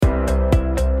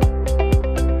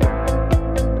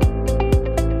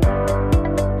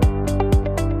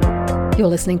You're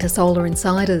listening to Solar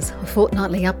Insiders, a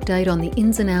fortnightly update on the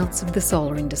ins and outs of the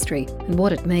solar industry and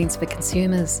what it means for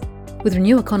consumers. With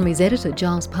Renew Economy's editor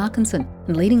Giles Parkinson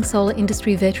and leading solar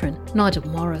industry veteran Nigel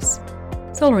Morris.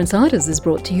 Solar Insiders is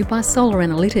brought to you by Solar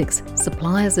Analytics,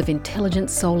 suppliers of intelligent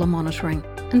solar monitoring,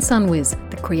 and SunWiz,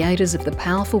 the creators of the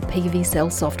powerful PV cell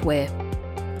software.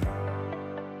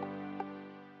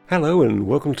 Hello and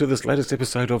welcome to this latest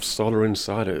episode of Solar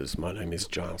Insiders. My name is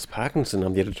Giles Parkinson.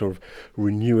 I'm the editor of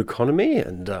Renew Economy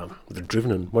and the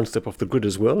Driven and One Step Off the Grid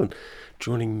as well. And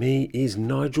joining me is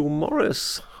Nigel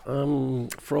Morris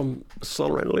from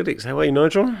Solar Analytics. How are you,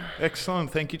 Nigel?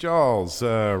 Excellent, thank you, Giles.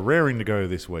 Raring to go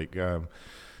this week.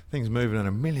 Things moving at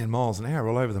 1,000,000 miles an hour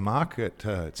all over the market,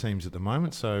 it seems, at the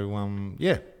moment. So,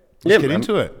 let's get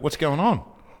into it. What's going on?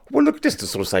 Well, look, just to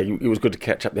sort of say, it was good to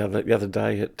catch up the other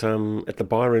day at the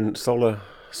Byron Solar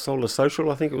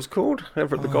Social, I think it was called,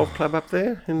 over at the golf club up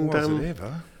there. And, was it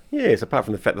ever? Yes, apart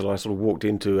from the fact that I sort of walked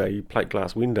into a plate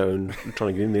glass window and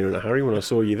trying to get in there in a hurry when I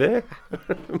saw you there.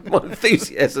 My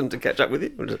enthusiasm to catch up with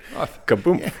you was just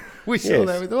kaboom. Yeah, we saw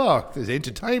that with, there's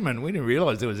entertainment. We didn't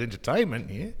realise there was entertainment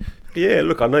here. Yeah,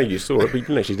 look, I know you saw it, but you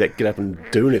didn't actually get up and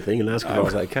do anything and ask if I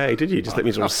was okay, did you? Just let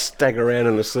me sort of stagger around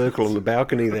in a circle on the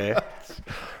balcony there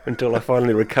until I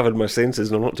finally recovered my senses,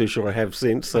 and I'm not too sure I have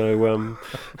since, so...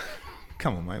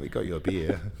 Come on, mate, we got you a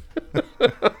beer.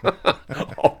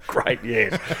 Oh, great,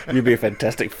 yes. You'd be a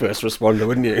fantastic first responder,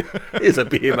 wouldn't you? Here's a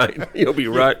beer, mate. You'll be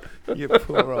right. You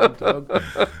poor old dog.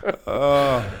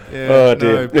 Oh, dear.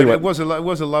 No, but Anyway. it was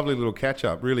a lovely little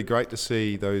catch-up. Really great to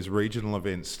see those regional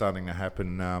events starting to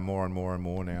happen more and more and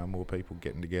more now. More people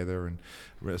getting together and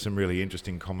some really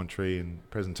interesting commentary and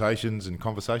presentations and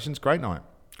conversations. Great night.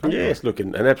 Yes, look,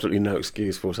 and absolutely no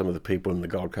excuse for some of the people in the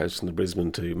Gold Coast and the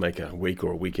Brisbane to make a week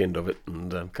or a weekend of it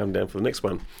and come down for the next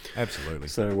one. Absolutely.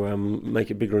 So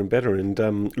make it bigger and better.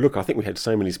 And look, I think we had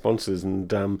so many sponsors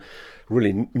and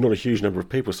really not a huge number of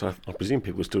people, so I presume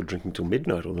people were still drinking till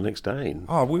midnight or the next day.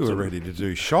 Oh, we were ready to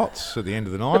do shots at the end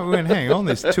of the night. We went, hang on,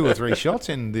 there's 2 or 3 shots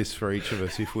in this for each of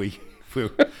us if we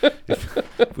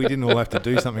didn't all have to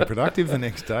do something productive the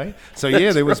next day. So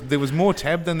yeah, there was more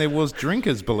tab than there was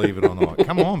drinkers, believe it or not.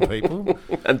 Come on, people.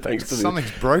 And thanks to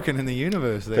something's broken in the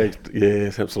universe there.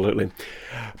 Yes, absolutely.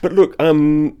 But look,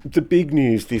 the big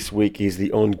news this week is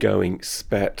the ongoing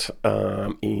spat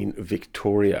in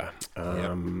Victoria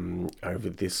over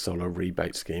this solar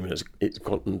rebate scheme, and it's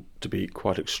gotten to be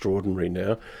quite extraordinary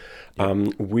now.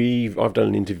 I've done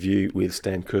an interview with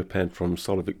Stan Kirpan from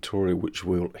Solar Victoria, which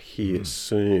we'll hear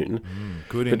soon.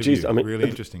 Good interview, really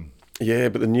interesting. Yeah,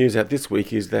 but the news out this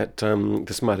week is that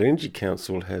the Smart Energy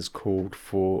Council has called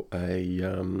for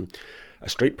a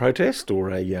street protest or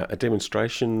a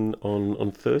demonstration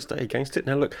on Thursday against it.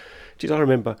 Now, look, I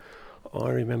remember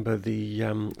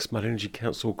the Smart Energy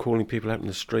Council calling people out in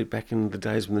the street back in the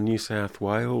days when the New South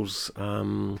Wales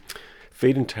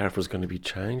feed-in tariff was going to be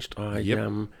changed. I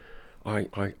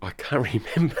can't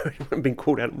remember anyone being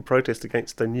called out in protest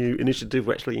against a new initiative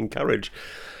to actually encourage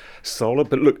solar.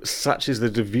 But look, such is the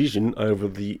division over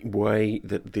the way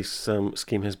that this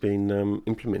scheme has been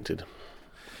implemented.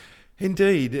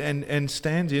 Indeed, and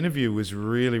Stan's interview was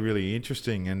really, really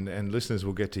interesting, and listeners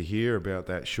will get to hear about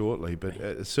that shortly.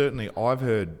 But certainly I've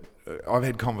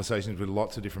had conversations with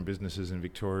lots of different businesses in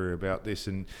Victoria about this,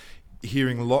 and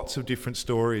hearing lots of different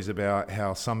stories about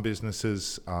how some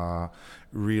businesses are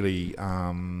really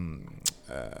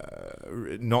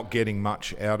not getting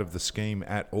much out of the scheme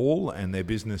at all, and their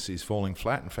business is falling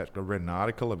flat. In fact, I read an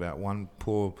article about one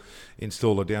poor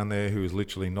installer down there who has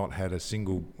literally not had a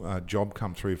single job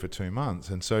come through for 2 months.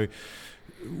 And so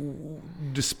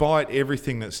despite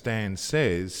everything that Stan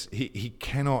says, he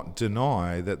cannot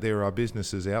deny that there are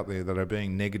businesses out there that are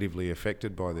being negatively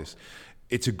affected by this.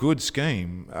 It's a good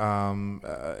scheme.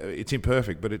 It's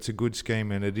imperfect, but it's a good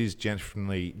scheme, and it is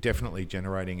definitely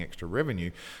generating extra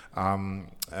revenue. And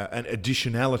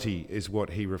additionality is what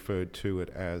he referred to it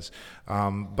as.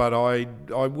 But I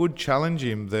would challenge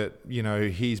him that,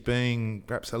 he's being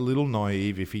perhaps a little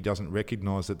naive if he doesn't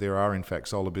recognise that there are in fact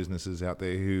solar businesses out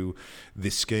there who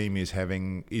this scheme is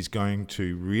going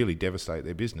to really devastate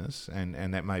their business,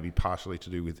 and that may be partially to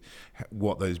do with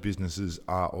what those businesses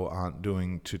are or aren't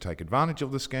doing to take advantage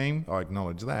of the scheme. I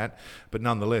acknowledge that, but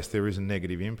nonetheless there is a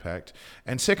negative impact.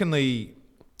 And secondly,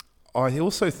 I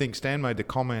also think Stan made the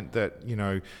comment that,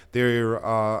 there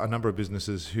are a number of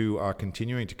businesses who are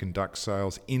continuing to conduct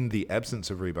sales in the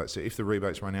absence of rebates. So if the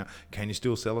rebates run out, can you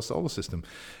still sell a solar system?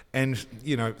 And,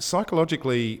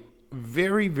 psychologically,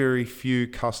 very, very few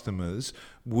customers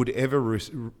would ever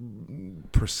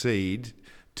proceed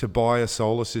to buy a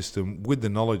solar system with the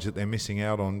knowledge that they're missing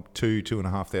out on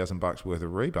 $2,500 worth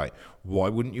of rebate. Why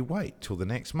wouldn't you wait till the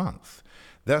next month?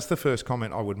 That's the first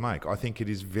comment I would make. I think it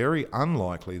is very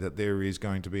unlikely that there is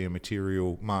going to be a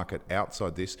material market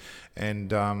outside this,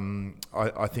 and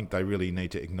I think they really need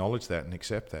to acknowledge that and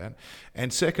accept that.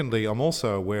 And secondly, I'm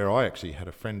also aware, I actually had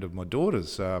a friend of my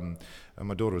daughter's, and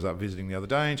my daughter was up visiting the other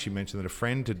day, and she mentioned that a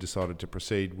friend had decided to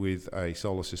proceed with a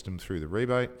solar system through the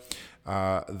rebate.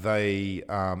 They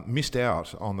missed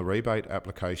out on the rebate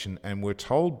application and were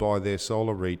told by their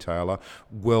solar retailer,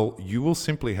 well, you will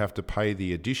simply have to pay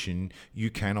the addition.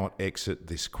 You cannot exit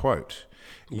this quote.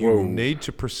 You will need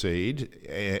to proceed,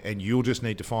 and you'll just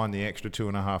need to find the extra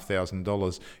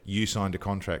 $2,500. You signed a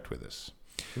contract with us.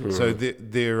 So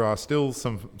there are still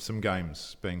some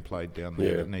games being played down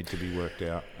there that need to be worked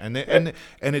out, and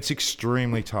it's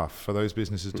extremely tough for those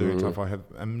businesses doing tough. I have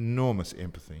enormous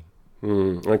empathy.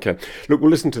 Okay. Look, we'll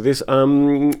listen to this.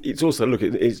 It's also,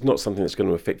 it's not something that's going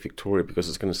to affect Victoria, because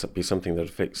it's going to be something that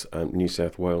affects New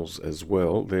South Wales as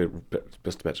well. They're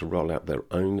just about to roll out their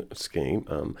own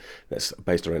scheme that's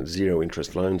based around zero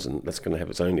interest loans, and that's going to have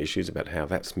its own issues about how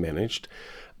that's managed.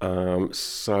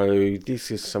 So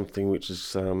this is something which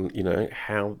is,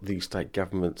 how the state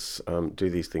governments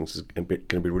do these things is going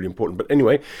to be really important. But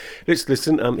anyway, let's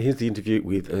listen. Here's the interview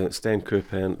with Stan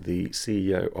Kirpan, the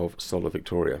CEO of Solar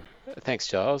Victoria. Thanks,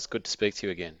 Giles. Good to speak to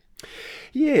you again.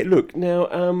 Yeah, look, now,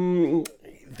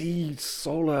 the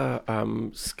solar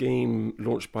scheme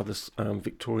launched by the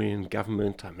Victorian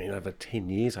government, over 10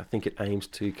 years, I think it aims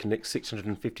to connect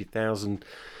 650,000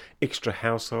 extra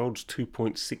households,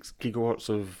 2.6 gigawatts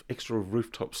of extra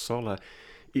rooftop solar.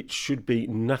 It should be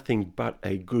nothing but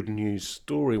a good news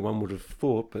story, one would have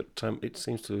thought, but it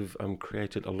seems to have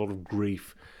created a lot of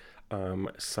grief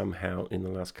somehow in the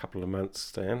last couple of months,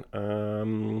 Stan.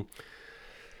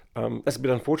 That's a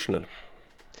bit unfortunate.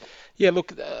 Yeah,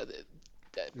 look,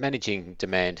 managing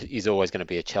demand is always going to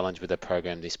be a challenge with a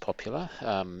program this popular.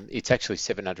 It's actually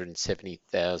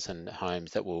 770,000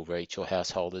 homes that will reach, or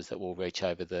householders that will reach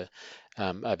over the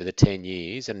 10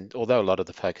 years. And although a lot of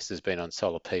the focus has been on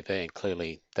solar PV, and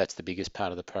clearly that's the biggest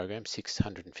part of the program,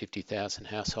 650,000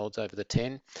 households over the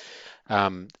 10.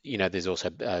 There's also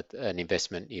an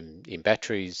investment in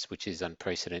batteries, which is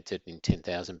unprecedented, in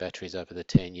 10,000 batteries over the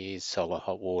 10 years, solar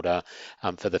hot water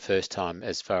for the first time,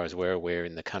 as far as we're aware,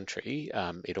 in the country.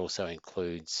 It also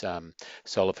includes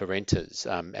solar for renters,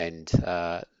 and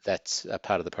that's a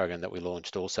part of the program that we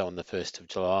launched also on the 1st of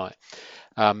July.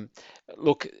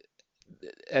 Look,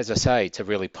 as I say, it's a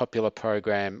really popular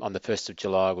program. On the 1st of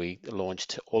July, we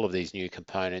launched all of these new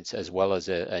components, as well as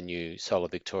a new Solar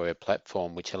Victoria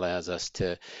platform, which allows us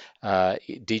to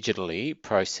digitally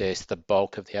process the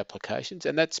bulk of the applications.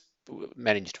 And that's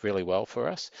managed really well for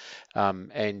us.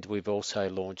 And we've also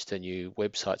launched a new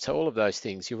website. So all of those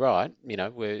things, you're right,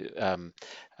 we're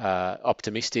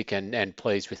optimistic and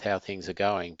pleased with how things are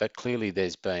going. But clearly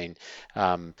there's been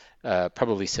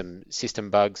probably some system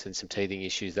bugs and some teething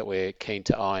issues that we're keen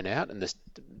to iron out. And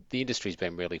the industry's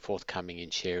been really forthcoming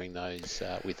in sharing those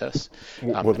with us.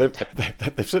 Well, they've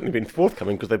certainly been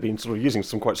forthcoming, because they've been sort of using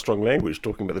some quite strong language,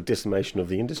 talking about the decimation of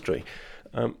the industry.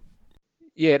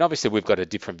 Yeah, and obviously we've got a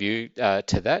different view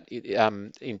to that.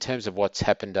 In terms of what's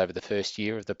happened over the first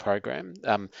year of the program,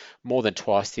 more than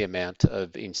twice the amount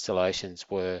of installations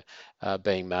were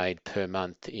being made per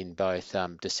month in both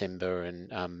December and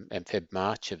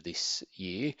Feb-March of this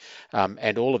year.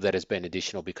 And all of that has been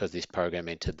additional because this program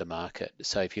entered the market.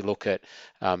 So if you look at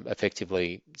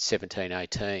effectively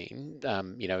 17-18,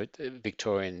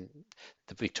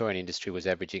 the Victorian industry was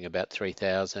averaging about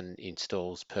 3,000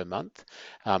 installs per month.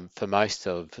 For most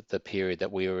of the period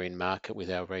that we were in market with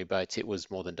our rebates, it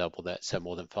was more than double that, so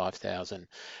more than 5,000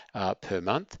 per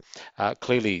month.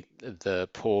 Clearly, the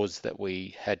pause that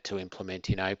we had to implement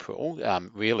in April,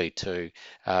 really to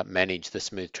manage the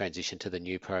smooth transition to the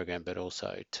new program, but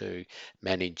also to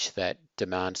manage that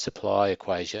demand-supply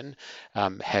equation,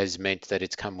 has meant that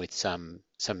it's come with some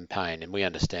pain, and we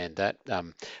understand that.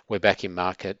 We're back in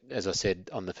market, as I said,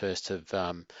 on the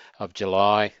 1st of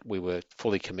July. We were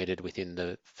fully committed within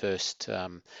the first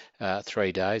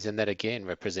 3 days, and that again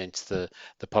represents the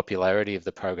popularity of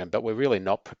the program. But we're really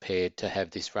not prepared to have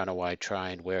this runaway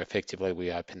train where effectively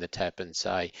we open the tap and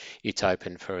say it's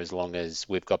open for as long as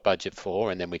we've got budget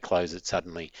for, and then we close it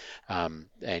suddenly.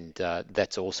 And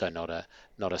that's also not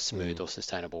a smooth or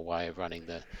sustainable way of running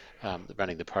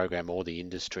the program or the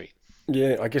industry.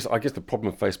 Yeah, I guess the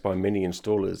problem faced by many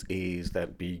installers is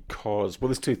that because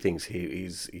there's two things here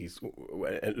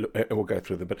and we'll go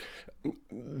through them, but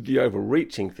the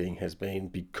overreaching thing has been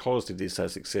because it is so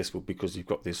successful, because you've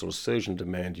got this sort of surge in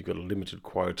demand, you've got a limited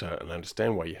quota, and I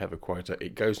understand why you have a quota.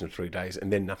 It goes in 3 days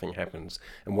and then nothing happens,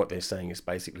 and what they're saying is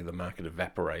basically the market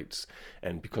evaporates,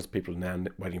 and because people are now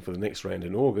waiting for the next round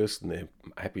in August and they're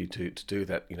happy to do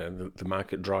that, the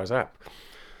market dries up.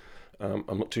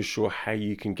 I'm not too sure how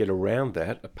you can get around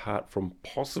that, apart from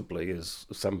possibly, as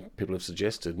some people have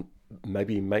suggested,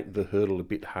 maybe make the hurdle a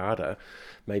bit harder,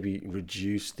 maybe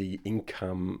reduce the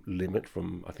income limit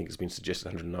from, I think it's been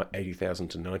suggested, 180,000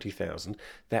 to 90,000.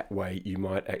 That way you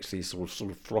might actually sort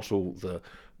of throttle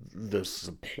the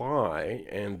supply,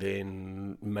 and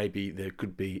then maybe there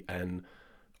could be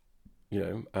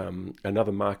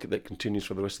another market that continues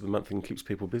for the rest of the month and keeps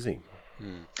people busy.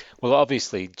 Well,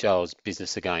 obviously, Giles,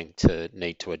 business are going to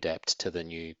need to adapt to the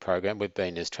new program. We've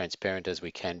been as transparent as we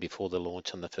can before the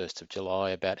launch on the 1st of July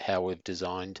about how we've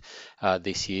designed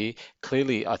this year.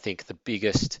 Clearly, I think the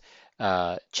biggest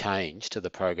change to the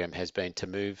program has been to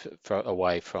move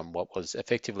away from what was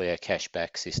effectively a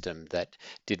cashback system that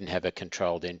didn't have a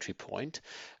controlled entry point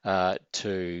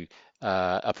to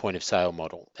a point of sale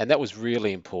model. And that was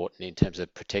really important in terms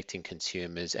of protecting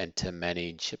consumers and to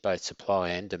manage both supply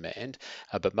and demand,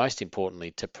 but most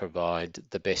importantly, to provide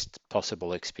the best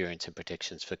possible experience and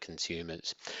protections for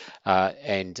consumers.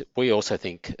 And we also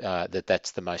think that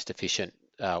that's the most efficient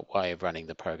way of running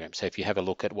the program. So if you have a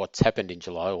look at what's happened in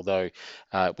July, although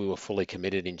we were fully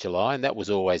committed in July, and that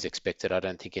was always expected, I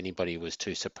don't think anybody was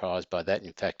too surprised by that.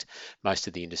 In fact, most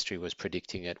of the industry was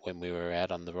predicting it when we were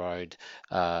out on the road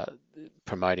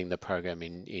promoting the program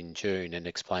in June and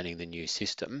explaining the new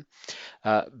system.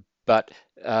 But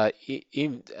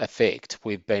in effect,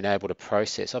 we've been able to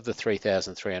process, of the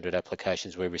 3,300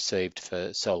 applications we received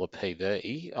for solar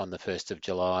PV on the 1st of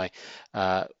July,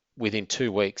 within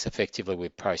 2 weeks, effectively,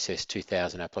 we've processed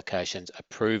 2,000 applications,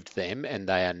 approved them, and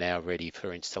they are now ready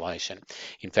for installation.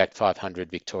 In fact,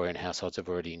 500 Victorian households have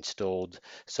already installed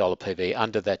solar PV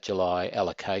under that July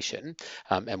allocation,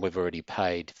 and we've already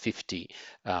paid 50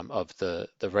 of the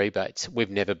rebates. We've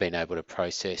never been able to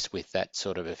process with that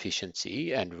sort of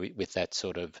efficiency and with that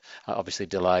sort of, obviously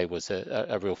delay was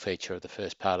a real feature of the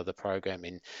first part of the program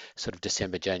in sort of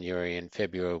December, January and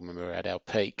February when we were at our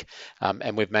peak.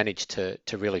 And we've managed to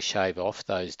really shave off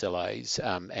those delays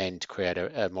and create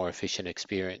a more efficient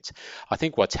experience. I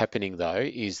think what's happening though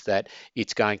is that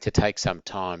it's going to take some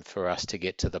time for us to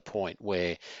get to the point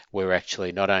where we're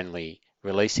actually not only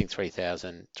releasing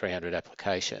 3,300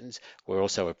 applications, we're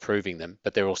also approving them,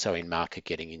 but they're also in market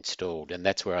getting installed. And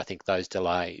that's where I think those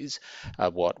delays are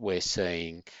what we're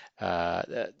seeing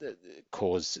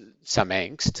cause some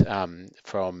angst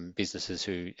from businesses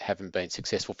who haven't been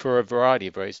successful for a variety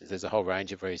of reasons. There's a whole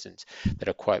range of reasons that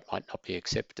a quote might not be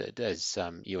accepted, as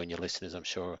you and your listeners, I'm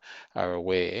sure, are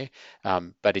aware.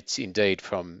 But it's indeed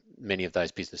from many of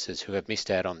those businesses who have missed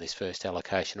out on this first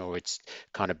allocation, or it's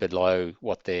kind of below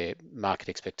what their market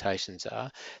expectations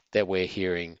are, that we're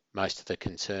hearing most of the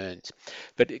concerns.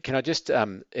 But can I just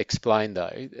explain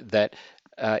though that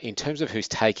in terms of who's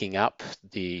taking up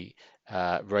the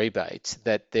rebates,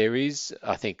 that there is,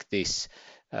 I think, this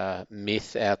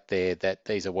myth out there that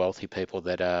these are wealthy people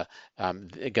that are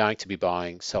going to be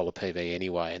buying solar PV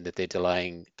anyway, and that they're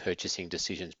delaying purchasing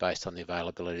decisions based on the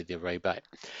availability of the rebate.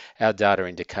 Our data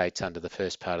indicates under the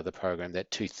first part of the program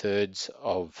that 2/3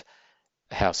 of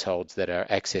households that are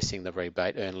accessing the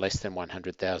rebate earn less than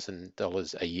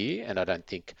 $100,000 a year, and I don't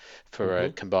think for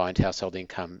a combined household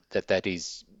income that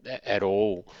is at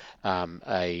all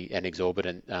an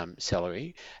exorbitant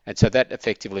salary. And so that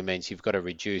effectively means you've got to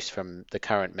reduce from the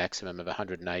current maximum of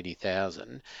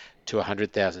 180,000 to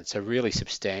 100,000, so really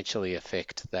substantially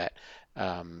affect that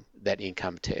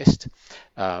income test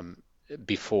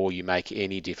before you make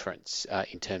any difference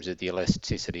in terms of the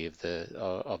elasticity of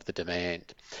the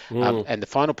demand. And the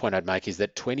final point I'd make is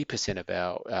that 20% of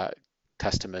our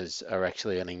customers are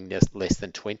actually earning less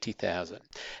than 20,000,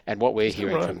 and what we're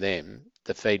hearing from them,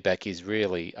 the feedback is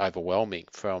really overwhelming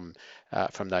from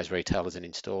those retailers and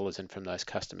installers and from those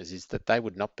customers, is that they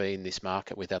would not be in this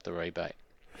market without the rebate.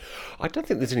 I don't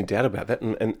think there's any doubt about that,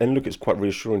 and look, it's quite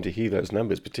reassuring to hear those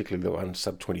numbers, particularly the ones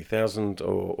sub 20,000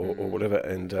 or whatever,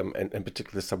 and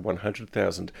particularly the sub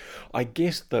 100,000. I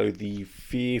guess though the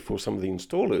fear for some of the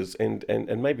installers,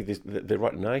 and maybe they're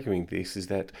right in arguing this, is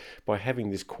that by having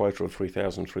this quota of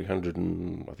 3,300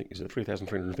 and I think is it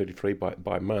 3,333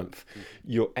 by month,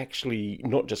 you're actually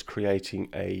not just creating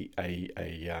a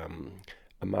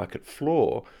market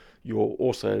floor. you're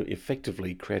also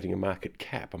effectively creating a market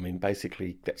cap. I mean,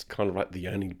 basically, that's kind of like the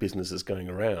only businesses going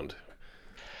around.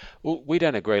 Well, we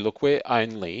don't agree. Look, we're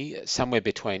only somewhere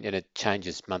between, and it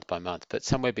changes month by month, but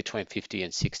somewhere between 50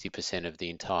 and 60% of the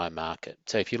entire market.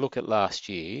 So if you look at last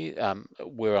year,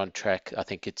 we're on track. I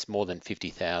think it's more than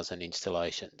 50,000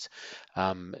 installations.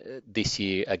 This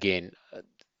year, again,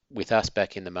 with us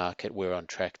back in the market, we're on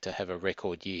track to have a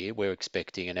record year. We're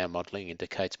expecting, and our modelling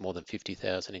indicates more than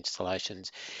 50,000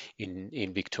 installations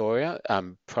in Victoria.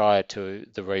 Prior to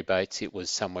the rebates, it was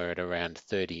somewhere at around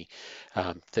 30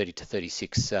 to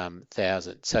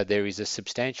 36,000. So there is a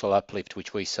substantial uplift,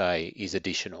 which we say is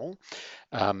additional.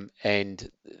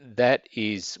 And that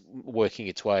is working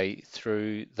its way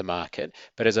through the market.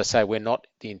 But as I say, we're not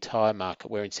the entire market.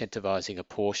 We're incentivising a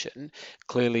portion.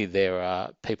 Clearly, there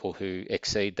are people who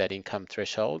exceed that income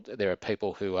threshold. There are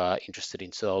people who are interested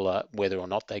in solar, whether or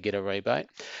not they get a rebate.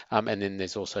 And then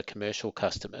there's also commercial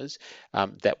customers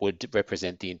that would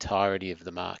represent the entirety of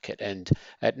the market. And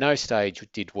at no stage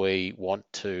did we want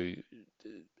to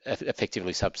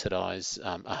effectively subsidise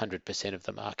 100% of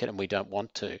the market, and we don't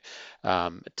want to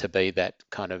be that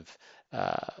kind of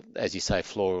as you say,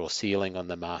 floor or ceiling on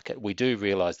the market. We do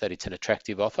realise that it's an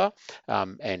attractive offer,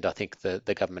 and I think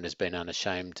the government has been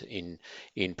unashamed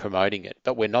in promoting it.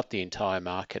 But we're not the entire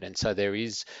market, and so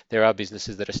there are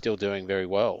businesses that are still doing very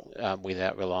well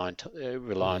without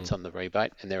reliance on the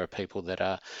rebate, and there are people that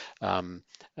are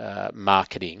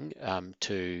marketing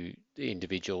to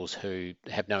individuals who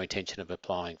have no intention of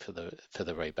applying for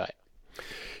the rebate.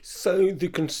 So the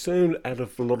concern out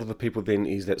of a lot of the people then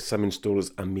is that some installers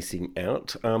are missing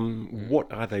out. What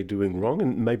are they doing wrong?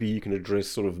 And maybe you can address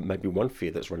sort of maybe one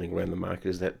fear that's running around the market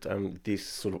is that this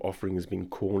sort of offering has been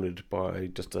cornered by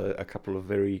just a couple of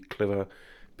very clever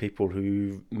people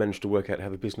who managed to work out how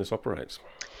the business operates.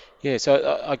 Yeah,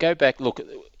 so I go back. Look,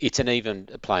 it's an even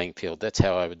playing field. That's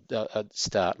how I would I'd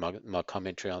start my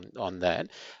commentary on that.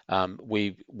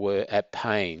 We were at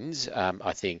pains,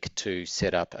 I think, to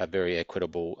set up a very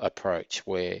equitable approach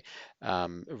where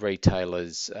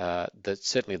retailers,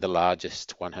 certainly the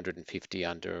largest 150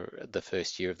 under the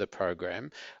first year of the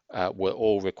program, were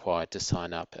all required to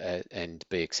sign up and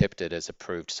be accepted as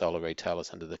approved solar retailers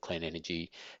under the Clean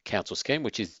Energy Council scheme,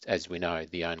 which is, as we know,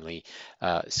 the only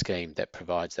scheme that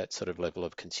provides that sort of level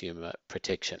of consumer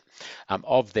protection.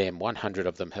 Of them, 100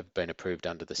 of them have been approved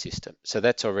under the system. So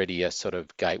that's already a sort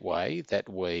of gateway that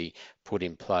we put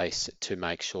in place to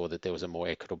make sure that there was a more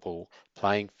equitable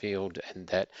playing field and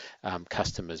that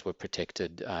customers were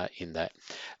protected in that.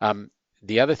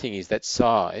 The other thing is that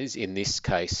size in this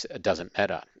case doesn't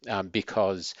matter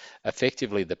because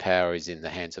effectively the power is in the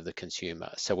hands of the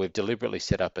consumer. So we've deliberately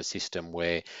set up a system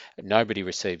where nobody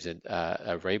receives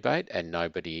a rebate and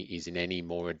nobody is in any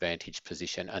more advantaged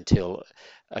position until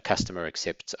a customer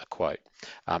accepts a quote.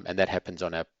 And that happens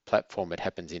on our platform. It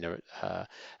happens in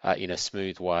a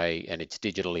smooth way, and it's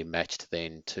digitally matched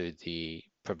then to the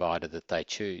provider that they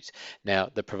choose. Now,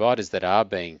 the providers that are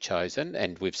being chosen,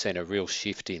 and we've seen a real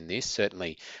shift in this,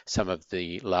 certainly some of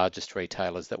the largest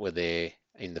retailers that were there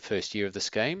in the first year of the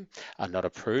scheme are not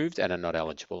approved and are not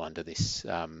eligible under this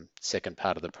second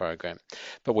part of the program.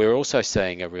 But we're also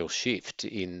seeing a real shift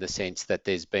in the sense that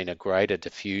there's been a greater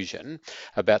diffusion.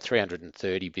 About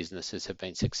 330 businesses have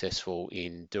been successful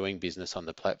in doing business on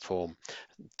the platform,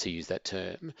 to use that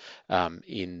term,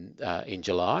 in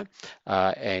July,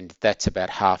 and that's about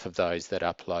half of those that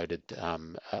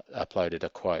uploaded a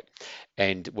quote.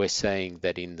 And we're seeing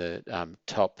that in the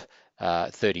top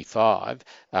 35,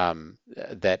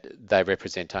 that they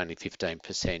represent only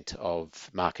 15% of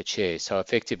market share. So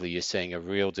effectively, you're seeing a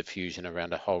real diffusion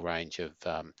around a whole range of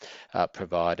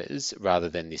providers rather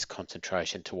than this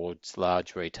concentration towards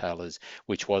large retailers,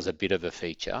 which was a bit of a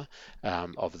feature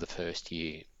of the first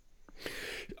year.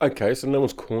 Okay, so no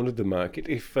one's cornered the market.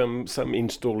 If some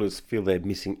installers feel they're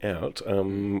missing out,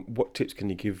 what tips can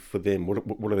you give for them?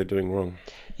 What are they doing wrong?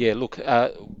 Yeah, look,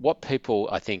 what people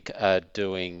I think are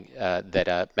doing that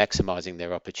are maximising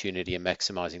their opportunity and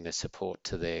maximising their support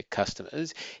to their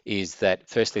customers is that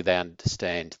firstly they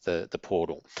understand the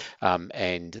portal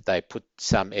and they put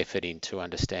some effort into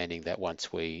understanding that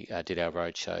once we did our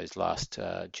roadshows last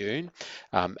June.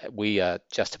 We are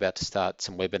just about to start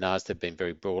some webinars that have been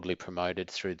very broadly promoted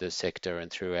through the sector and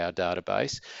through our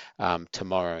database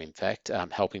tomorrow, in fact,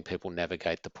 helping people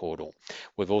navigate the portal.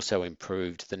 We've also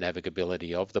improved the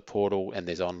navigability of the portal, and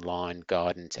there's online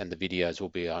guidance, and the videos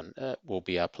will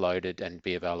be uploaded and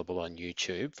be available on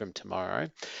YouTube from tomorrow.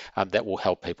 That will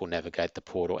help people navigate the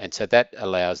portal, and so that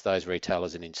allows those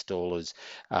retailers and installers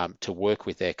to work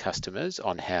with their customers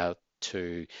on how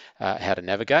to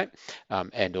navigate,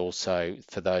 and also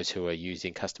for those who are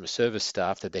using customer service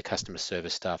staff, that their customer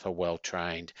service staff are well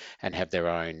trained and have their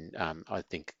own, I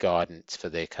think, guidance for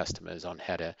their customers on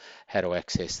how to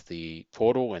access the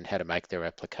portal and how to make their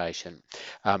application.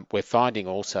 We're finding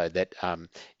also that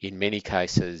in many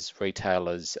cases,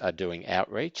 retailers are doing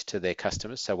outreach to their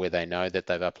customers. So where they know that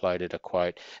they've uploaded a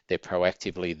quote, they're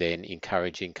proactively then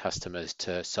encouraging customers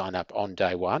to sign up on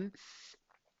day one,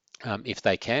 if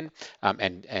they can,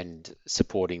 and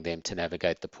supporting them to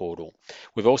navigate the portal.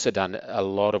 We've also done a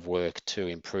lot of work to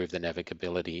improve the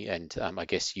navigability and I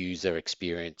guess user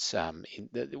experience,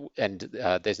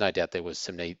 there's no doubt there was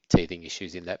some teething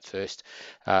issues in that first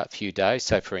few days.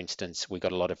 So for instance, we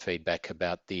got a lot of feedback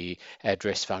about the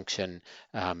address function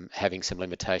having some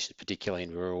limitations, particularly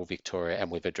in rural Victoria, and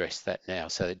we've addressed that now,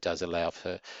 so it does allow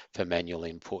for manual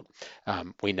input.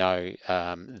 We know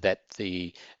that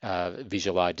the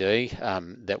visual ID,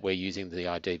 that we're using, the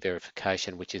ID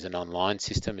verification, which is an online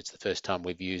system. It's the first time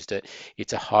we've used it.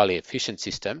 It's a highly efficient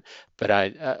system, but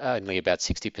only about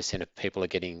 60% of people are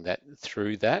getting that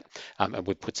through that. And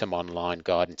we've put some online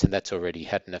guidance, and that's already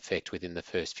had an effect within the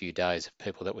first few days of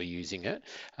people that were using it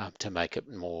to make it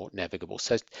more navigable.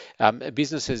 So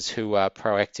businesses who are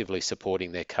proactively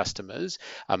supporting their customers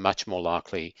are much more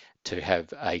likely to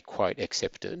have a quote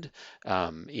accepted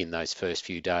in those first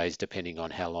few days, depending on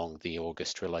how long the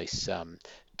August release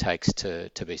takes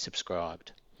to be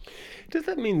subscribed. Does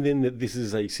that mean then that this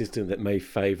is a system that may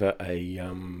favour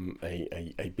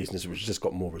a business which has just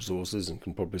got more resources and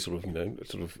can probably sort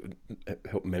of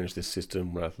help manage this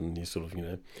system rather than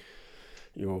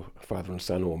your father and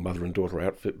son or mother and daughter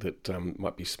outfit that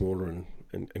might be smaller and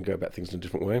go about things in a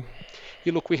different way?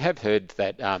 Yeah, look, we have heard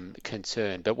that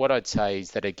concern, but what I'd say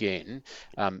is that, again,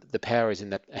 the power is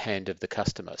in the hand of the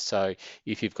customer. So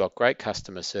if you've got great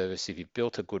customer service, if you've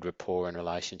built a good rapport and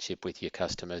relationship with your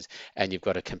customers, and you've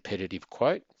got a competitive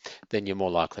quote, then you're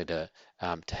more likely to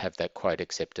have that quote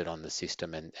accepted on the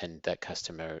system, and that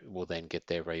customer will then get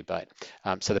their rebate.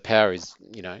 So the power is,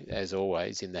 as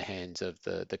always, in the hands of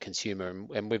the consumer,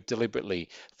 and we've deliberately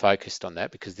focused on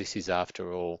that because this is,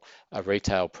 after all, a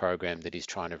retail program that is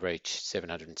trying to reach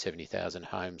 770,000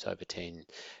 homes over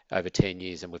 10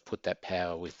 years, and we've put that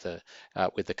power with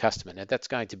the customer. Now that's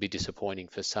going to be disappointing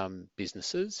for some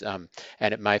businesses, and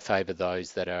it may favour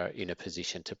those that are in a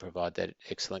position to provide that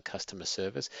excellent customer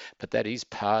service, but that is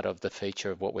part of the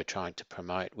feature of what we're trying to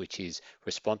promote, which is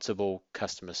responsible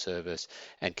customer service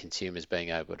and consumers being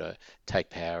able to take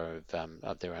power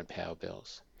of their own power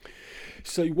bills.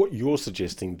 So what you're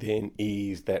suggesting then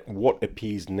is that what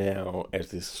appears now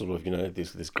as this sort of,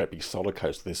 this great big solar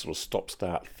coaster, this sort of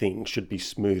stop-start thing, should be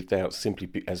smoothed out simply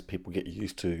as people get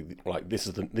used to, like, this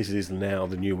is now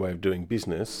the new way of doing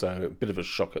business. So a bit of a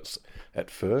shock at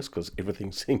first because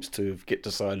everything seems to get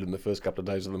decided in the first couple of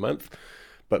days of the month.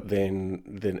 But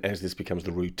then as this becomes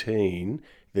the routine,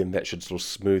 then that should sort of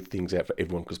smooth things out for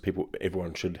everyone because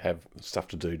everyone should have stuff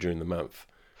to do during the month.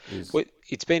 Well,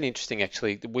 it's been interesting,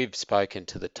 actually. We've spoken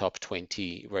to the top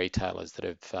 20 retailers that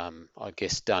have, I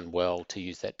guess, done well, to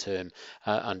use that term,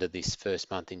 under this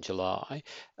first month in July.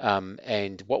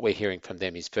 And what we're hearing from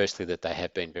them is, firstly, that they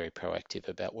have been very proactive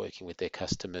about working with their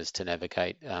customers to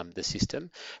navigate the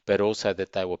system, but also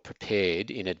that they were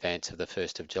prepared in advance of the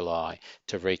 1st of July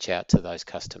to reach out to those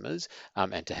customers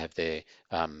and to have their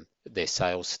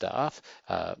sales staff.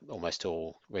 Almost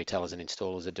all retailers and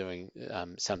installers are doing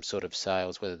some sort of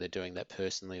sales, whether they're doing that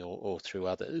personally or through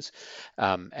others,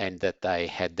 and that they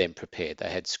had them prepared. They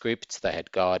had scripts, they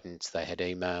had guidance, they had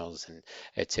emails, and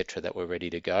etc. that were ready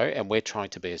to go. And we're trying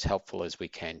to be as helpful as we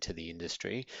can to the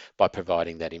industry by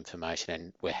providing that information,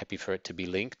 and we're happy for it to be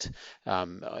linked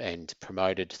and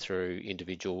promoted through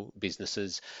individual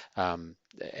businesses.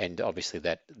 And obviously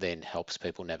that then helps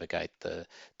people navigate the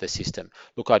system.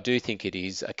 Look, I do think it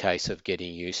is a case of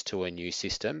getting used to a new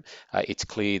system. It's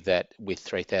clear that with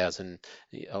 3,000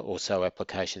 or so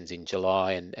applications in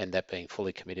July and that being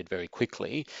fully committed very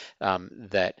quickly,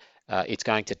 that it's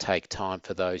going to take time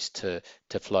for those to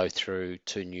flow through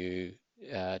to new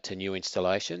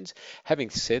installations. Having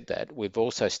said that, we've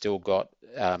also still got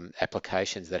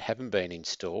applications that haven't been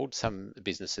installed. Some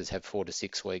businesses have 4 to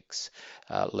 6 weeks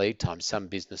lead time. Some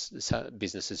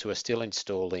businesses who are still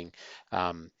installing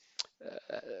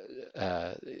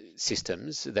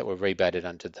systems that were rebated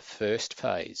under the first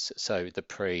phase, so the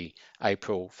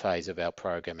pre-April phase of our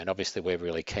program. And obviously we're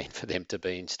really keen for them to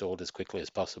be installed as quickly as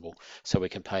possible so we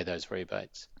can pay those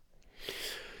rebates.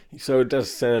 So it does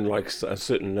sound like a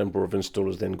certain number of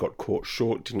installers then got caught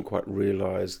short, didn't quite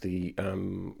realise the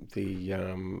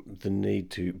need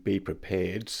to be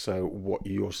prepared. So what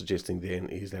you're suggesting then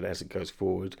is that as it goes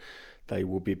forward, they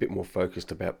will be a bit more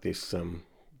focused about this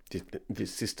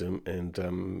system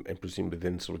and presumably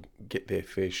then sort of get their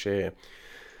fair share.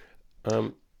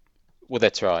 Um, Well,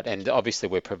 that's right. And obviously,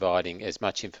 we're providing as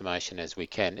much information as we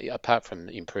can. Apart from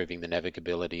improving the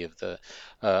navigability of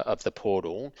the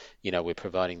portal, we're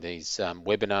providing these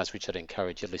webinars, which I'd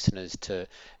encourage your listeners to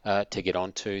get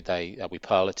onto. We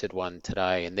piloted one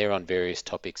today, and they're on various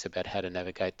topics about how to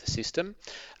navigate the system.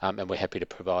 And we're happy to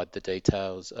provide the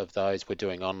details of those. We're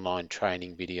doing online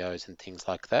training videos and things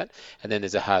like that. And then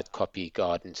there's a hard copy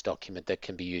guidance document that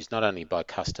can be used not only by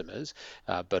customers,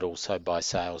 but also by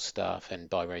sales staff and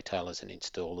by retailers and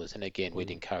installers. And again, we'd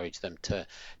encourage them to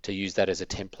use that as a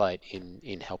template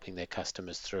in helping their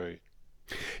customers through.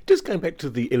 Just going back to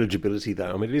the eligibility,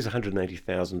 though, I mean, it is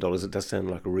 $180,000. It does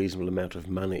sound like a reasonable amount of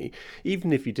money.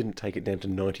 Even if you didn't take it down to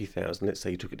 90,000, let's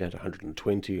say you took it down to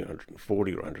 120,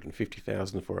 140, or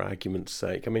 150,000 for argument's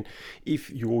sake. I mean, if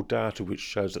your data, which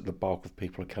shows that the bulk of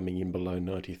people are coming in below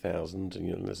 90,000,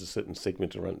 and there's a certain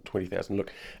segment around 20,000,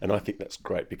 look, and I think that's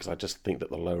great because I just think that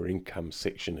the lower income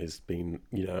section has been,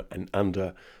 an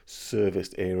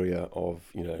under-serviced area of,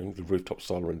 the rooftop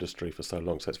solar industry for so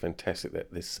long. So it's fantastic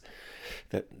that this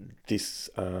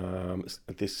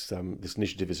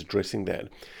initiative is addressing that.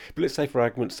 But let's say, for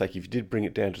argument's sake, if you did bring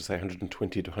it down to say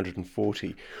 120 to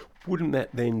 140, wouldn't that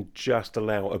then just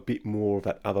allow a bit more of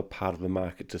that other part of the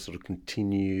market to sort of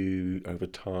continue over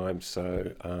time?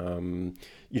 So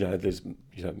there's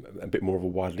a bit more of a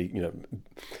widely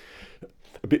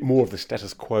a bit more of the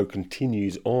status quo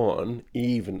continues on,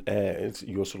 even as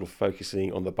you're sort of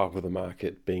focusing on the bulk of the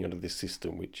market being under this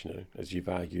system, which, as you've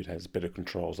argued, has better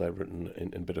controls over it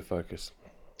and better focus.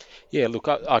 Yeah, look,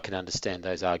 I can understand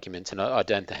those arguments, and I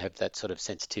don't have that sort of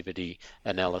sensitivity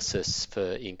analysis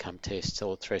for income tests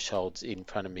or thresholds in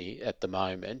front of me at the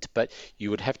moment. But you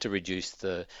would have to reduce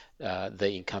the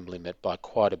income limit by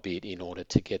quite a bit in order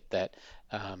to get that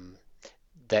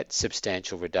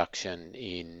substantial reduction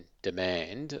in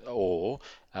demand, or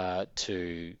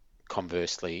to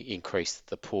conversely increase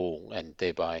the pool and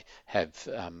thereby have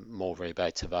more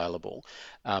rebates available.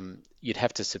 You'd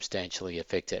have to substantially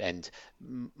affect it. And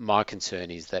my concern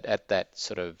is that at that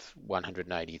sort of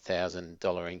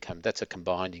 $180,000 income, that's a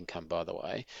combined income, by the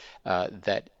way,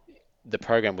 that the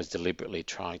program was deliberately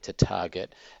trying to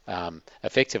target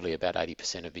effectively about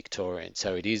 80% of Victorians.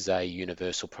 So it is a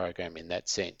universal program in that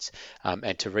sense.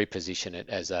 And to reposition it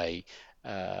as a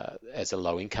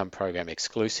low-income program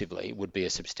exclusively would be a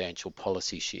substantial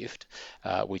policy shift,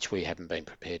 which we haven't been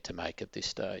prepared to make at this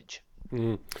stage.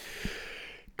 Mm.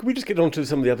 Can we just get on to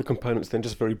some of the other components then,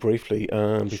 just very briefly,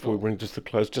 before we bring just to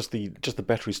close? Just the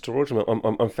battery storage.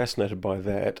 I'm fascinated by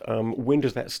that. When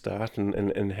does that start,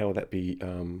 and how will that be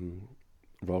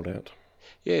rolled out?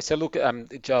 Yeah, so look,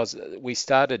 Giles, we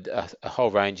started a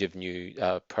whole range of new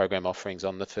program offerings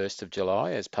on the 1st of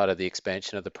July as part of the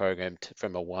expansion of the program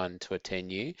from a 1 to a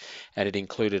 10-year, and it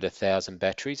included 1,000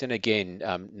 batteries. And again,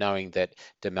 knowing that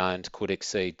demand could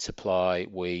exceed supply,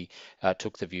 we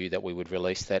took the view that we would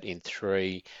release that in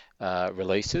 3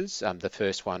 releases. The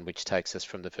first one, which takes us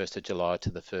from the 1st of July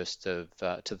to the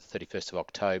 31st of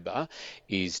October,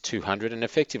 is 200, and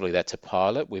effectively that's a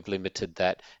pilot. We've limited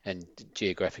that and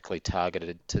geographically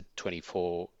targeted to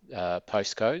 24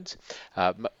 postcodes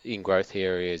in growth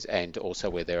areas, and also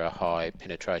where there are high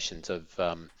penetrations of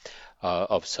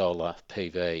solar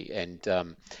PV,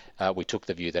 and we took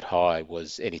the view that high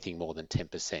was anything more than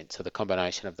 10%. So the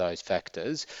combination of those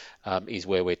factors is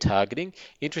where we're targeting.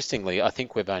 Interestingly, I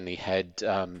think we've only had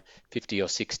 50 or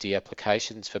 60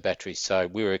 applications for batteries, so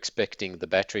we were expecting the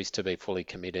batteries to be fully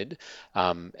committed,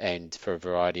 and for a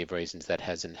variety of reasons that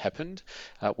hasn't happened.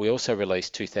 We also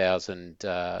released 2,000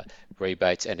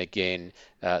 rebates, and again,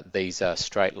 these are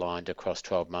straight lined across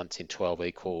 12 months in 12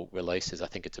 equal releases. I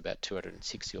think it's about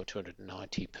 260 or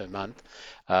 290 per month,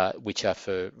 which are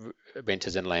for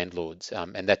renters and landlords,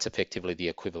 and that's effectively the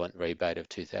equivalent rebate of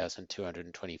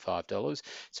 $2,225. It's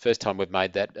the first time we've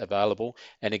made that available,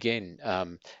 and again,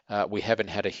 we haven't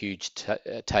had a huge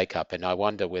take up, and I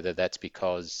wonder whether that's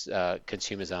because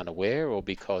consumers aren't aware, or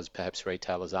because perhaps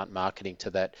retailers aren't marketing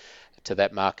to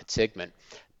that market segment.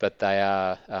 But they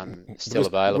are still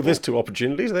available. Well, there's 2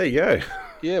 opportunities. There you go.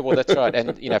 Yeah, well, that's right.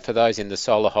 And for those in the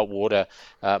solar hot water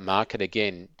market,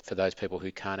 again, for those people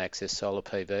who can't access solar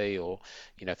PV, or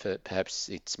for perhaps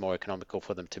it's more economical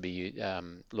for them to be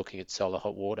looking at solar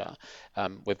hot water,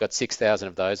 we've got 6,000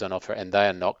 of those on offer, and they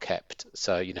are not capped.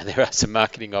 So there are some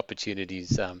marketing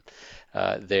opportunities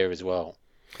there as well.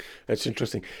 That's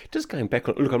interesting. Just going back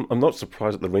on, look, I'm not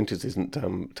surprised that the renters isn't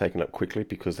taken up quickly,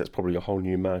 because that's probably a whole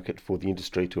new market for the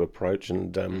industry to approach,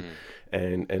 and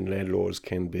landlords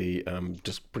can be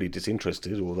just pretty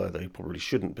disinterested, although they probably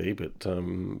shouldn't be. But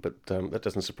that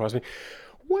doesn't surprise me.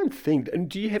 One thing, and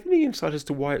do you have any insight as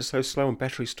to why it's so slow on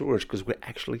battery storage? Because we're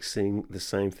actually seeing the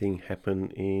same thing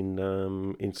happen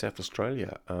in South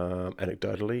Australia,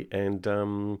 anecdotally,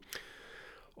 and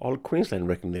all of Queensland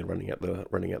reckon they're running out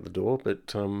the door,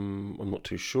 but I'm not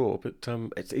too sure. But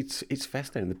it's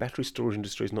fascinating. The battery storage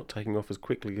industry is not taking off as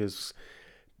quickly as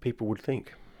people would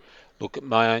think. Look,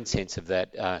 my own sense of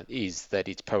that is that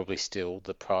it's probably still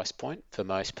the price point for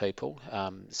most people.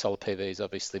 Solar PV is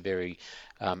obviously very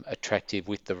attractive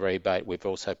with the rebate. We're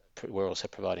also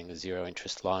providing a zero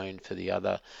interest loan for the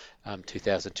other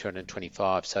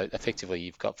 2,225. So effectively,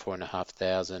 you've got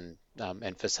 4,500.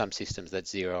 And for some systems that's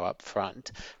zero up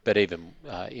front, but even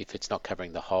if it's not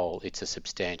covering the whole, it's a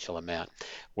substantial amount.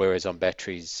 Whereas on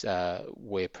batteries,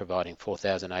 we're providing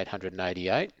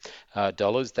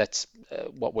 $4,888. That's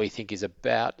what we think is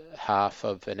about half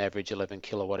of an average 11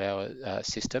 kilowatt hour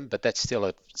system, but that's still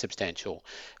a substantial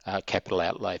capital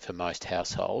outlay for most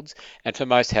households. And for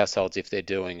most households, if they're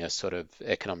doing a sort of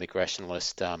economic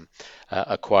rationalist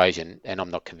equation, and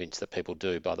I'm not convinced that people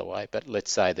do, by the way, but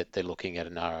let's say that they're looking at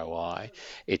an ROI,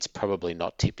 it's probably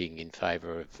not tipping in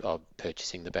favour of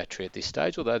purchasing the battery at this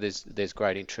stage, although there's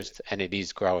great interest and it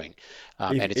is growing,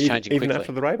 and it's changing quickly. Even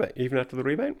after the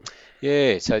rebate?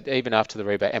 Yeah, so even after the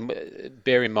rebate. And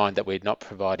bear in mind that we're not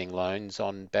providing loans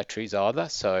on batteries either,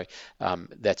 so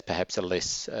that's perhaps a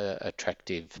less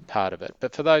attractive part of it.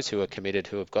 But for those who are committed,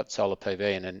 who have got solar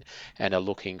PV and are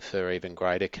looking for even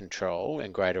greater control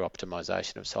and greater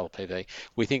optimisation of solar PV,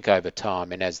 we think over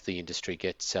time, and as the industry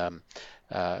gets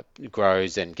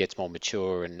grows and gets more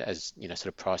mature, and as sort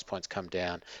of price points come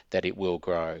down, that it will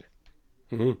grow.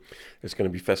 Mm-hmm. It's going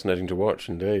to be fascinating to watch,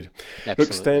 indeed. Absolutely.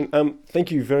 Look, Stan,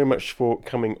 thank you very much for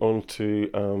coming on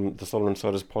to the Solar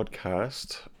Insiders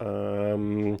podcast.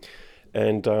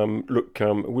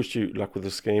 Wish you luck with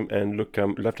the scheme, and look,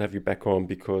 love to have you back on,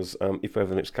 because if over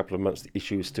the next couple of months the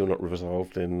issue is still not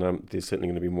resolved, then there's certainly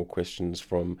going to be more questions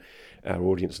from our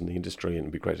audience in the industry, and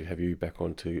it'd be great to have you back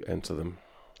on to answer them.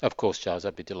 Of course, Charles,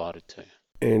 I'd be delighted to.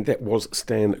 And that was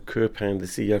Stan Kirpan, the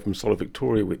CEO from Solar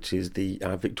Victoria, which is the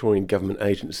Victorian government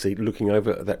agency looking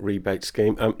over that rebate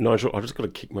scheme. Nigel, I've just got to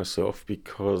kick myself,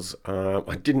 because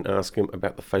I didn't ask him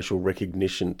about the facial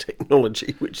recognition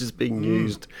technology which is being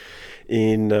used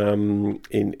in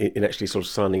actually sort of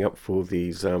signing up for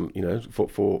these,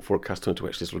 for a customer to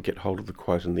actually sort of get hold of the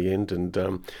quote in the end. And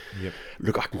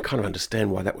look, I can kind of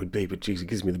understand why that would be, but geez, it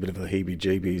gives me a bit of the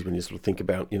heebie-jeebies when you sort of think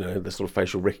about, the sort of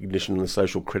facial recognition and the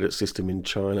social credit system in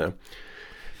China.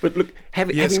 But look,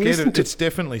 it's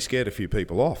definitely scared a few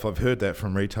people off. I've heard that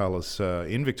from retailers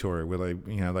in Victoria, where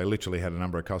they literally had a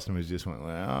number of customers who just went,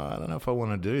 I don't know if I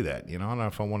want to do that. I don't know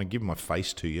if I want to give my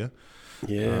face to you.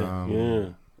 Yeah.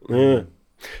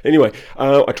 Anyway,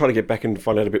 I try to get back and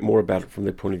find out a bit more about it from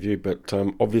their point of view, but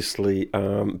obviously,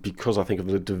 because I think of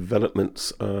the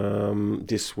developments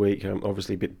this week, I'm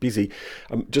obviously a bit busy.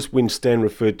 Just when Stan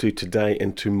referred to today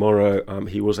and tomorrow,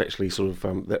 he was actually sort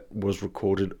of, that was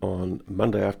recorded on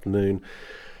Monday afternoon.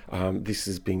 This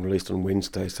is being released on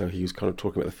Wednesday, so he was kind of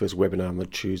talking about the first webinar on the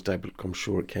Tuesday, but I'm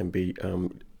sure it can be...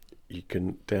 you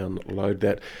can download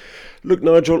that. Look,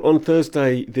 Nigel, on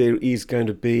Thursday there is going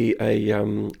to be a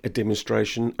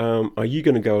demonstration. Are you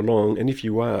going to go along? And if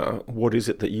you are, what is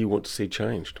it that you want to see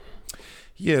changed?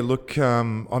 Yeah, look,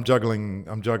 I'm juggling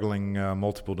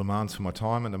multiple demands for my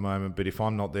time at the moment, but if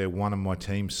I'm not there, one of my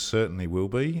team certainly will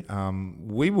be.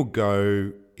 We will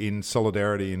go in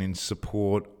solidarity and in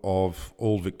support of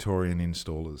all Victorian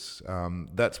installers.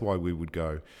 That's why we would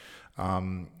go.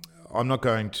 I'm not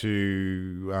going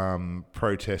to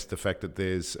protest the fact that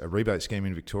there's a rebate scheme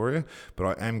in Victoria, but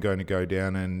I am going to go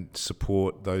down and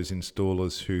support those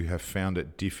installers who have found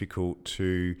it difficult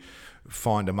to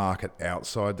find a market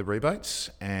outside the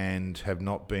rebates and have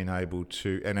not been able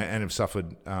to, and have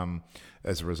suffered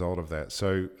as a result of that.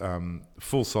 So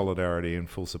full solidarity and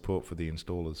full support for the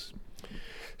installers.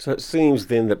 So it seems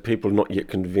then that people are not yet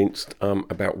convinced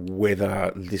about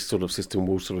whether this sort of system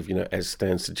will sort of, as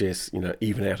Stan suggests,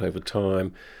 even out over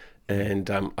time. And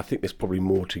I think there's probably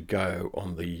more to go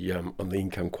on the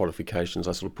income qualifications.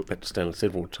 I sort of put that to Stan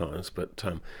several times, but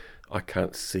I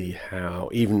can't see how,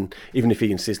 even if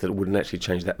he insists that it wouldn't actually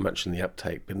change that much in the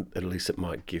uptake, but at least it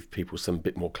might give people some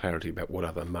bit more clarity about what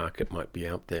other market might be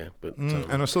out there. But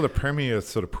and I saw the Premier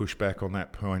sort of push back on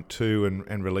that point too,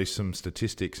 and release some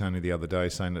statistics only the other day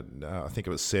saying that I think it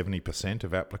was 70%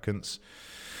 of applicants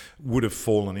would have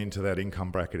fallen into that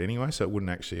income bracket anyway, so it wouldn't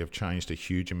actually have changed a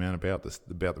huge amount about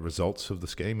the results of the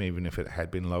scheme, even if it had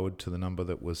been lowered to the number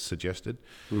that was suggested.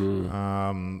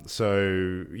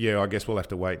 So yeah, I guess we'll have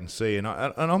to wait and see. And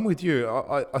I'm with you.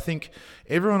 I think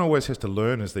everyone always has to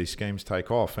learn as these schemes take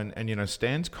off. And you know,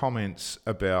 Stan's comments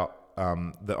about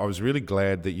that, I was really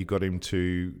glad that you got him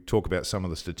to talk about some of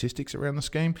the statistics around the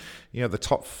scheme. You know, the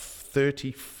top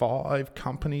 35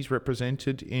 companies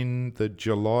represented in the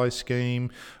July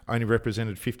scheme only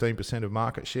represented 15% of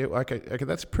market share. Okay,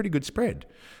 that's a pretty good spread.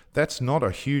 That's not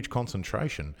a huge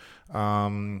concentration.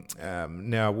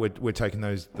 Now we're taking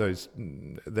that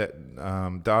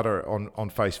data on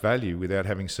face value without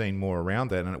having seen more around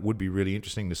that, and it would be really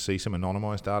interesting to see some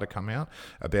anonymised data come out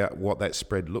about what that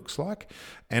spread looks like.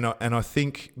 And I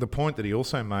think the point that he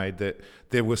also made, that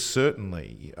there was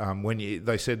certainly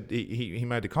they said he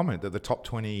made the comment that the top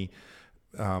 20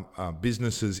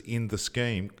 businesses in the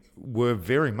scheme were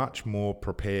very much more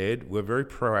prepared, were very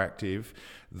proactive.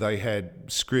 They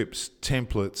had scripts,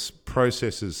 templates,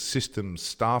 processes, systems,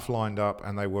 staff lined up,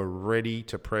 and they were ready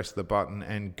to press the button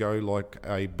and go like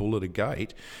a bull at a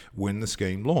gate when the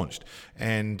scheme launched.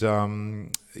 And,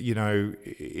 you know,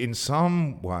 in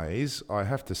some ways, I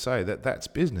have to say that that's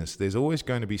business. There's always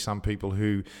going to be some people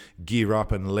who gear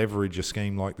up and leverage a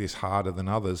scheme like this harder than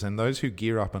others, and those who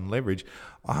gear up and leverage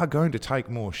are going to take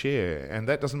more share, and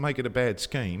that doesn't make it a bad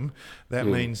scheme. That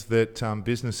means that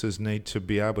businesses need to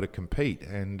be able to compete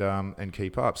and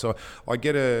keep up. So I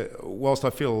whilst I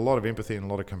feel a lot of empathy and a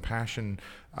lot of compassion,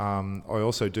 I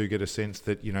also do get a sense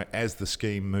that, you know, as the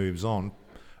scheme moves on,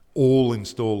 all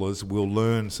installers will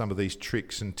learn some of these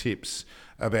tricks and tips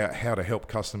about how to help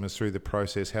customers through the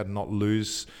process, how to not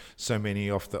lose so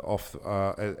many as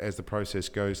the process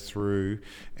goes through,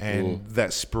 and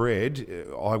that spread.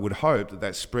 I would hope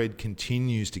that spread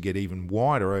continues to get even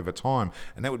wider over time,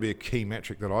 and that would be a key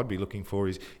metric that I'd be looking for: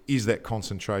 is that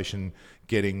concentration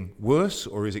getting worse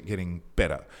or is it getting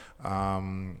better?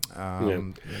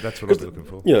 That's what I'd be looking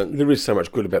for. You know, there is so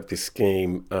much good about this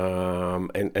scheme,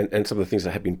 and some of the things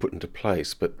that have been put into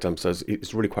place, but so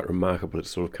it's really quite remarkable it's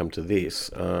sort of come to this,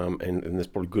 and there's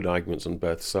probably good arguments on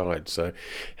both sides. So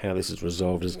how this is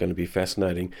resolved is going to be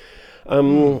fascinating.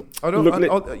 You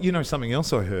know, something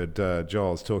else I heard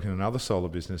Giles talking to another solar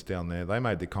business down there. They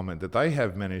made the comment that they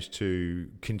have managed to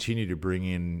continue to bring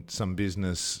in some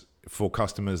business for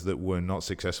customers that were not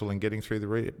successful in getting through the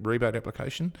rebate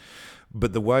application.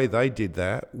 But the way they did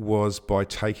that was by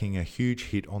taking a huge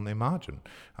hit on their margin.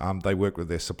 They worked with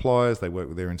their suppliers, they worked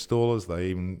with their installers, they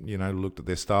even, you know, looked at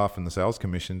their staff and the sales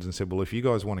commissions and said, well, if you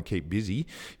guys want to keep busy,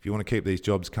 if you want to keep these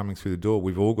jobs coming through the door,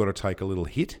 we've all got to take a little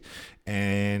hit.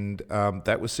 And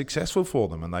that was successful for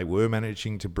them, and they were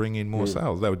managing to bring in more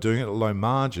sales. They were doing it at low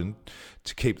margin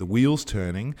to keep the wheels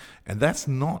turning, and that's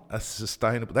not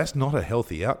a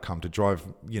healthy outcome to drive,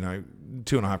 you know,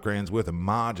 $2,500 worth of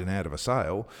margin out of a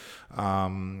sale,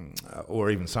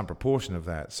 or even some proportion of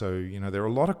that. So, you know, there are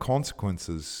a lot of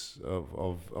consequences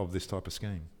of this type of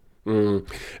scheme. Look,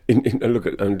 I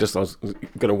was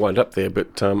going to wind up there,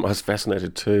 but I was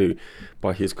fascinated too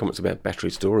by his comments about battery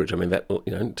storage. I mean, that,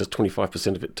 you know, just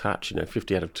 25% of it touch, you know,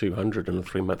 50 out of 200 in a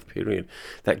 3-month period.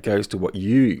 That goes to what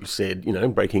you said, you know,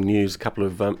 breaking news a couple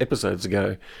of episodes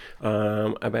ago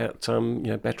about, you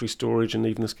know, battery storage and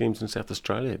even the schemes in South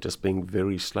Australia just being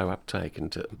very slow uptake.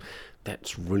 And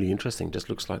that's really interesting. Just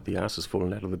looks like the arse has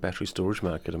fallen out of the battery storage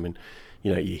market. I mean,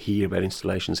 you know, you hear about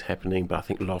installations happening, but I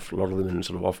think a lot of them in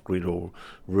sort of off-grid or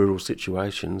rural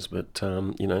situations. But,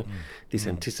 you know, this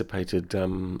anticipated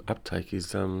uptake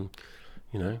is, you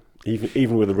know,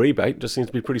 even with a rebate, just seems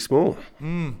to be pretty small.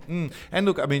 And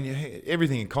look, I mean,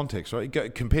 everything in context,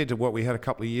 right? Compared to what we had a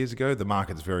couple of years ago, the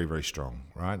market's very, very strong,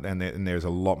 right? And there's a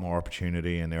lot more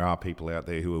opportunity, and there are people out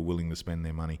there who are willing to spend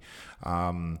their money.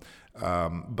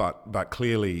 But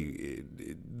clearly,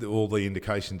 all the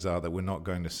indications are that we're not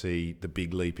going to see the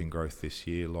big leap in growth this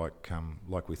year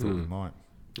like we thought we might.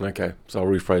 Okay, so I'll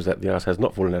rephrase that. The arse has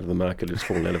not fallen out of the market; it's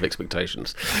fallen out of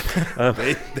expectations.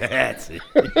 That's it.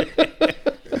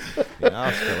 The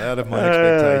arse fell out of my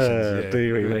expectations. Yeah.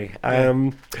 Dearie me.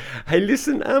 Hey,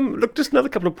 listen. Look, just another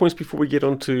couple of points before we get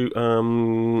on to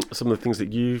some of the things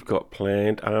that you've got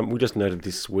planned. We just noted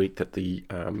this week that the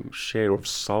share of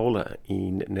solar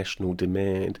in national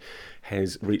demand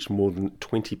has reached more than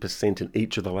 20% in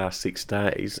each of the last 6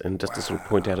 days. And just to sort of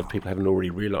point out, if people haven't already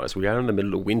realised, we are in the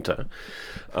middle of winter.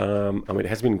 I mean, it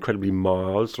has been incredibly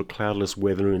mild, sort of cloudless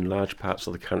weather in large parts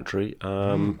of the country.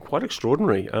 Quite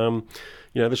extraordinary.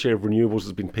 You know, the share of renewables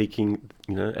has been peaking,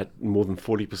 you know, at more than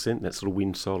 40%. That's sort of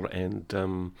wind, solar,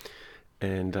 and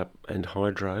and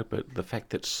hydro, but the fact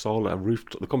that solar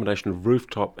the combination of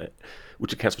rooftop,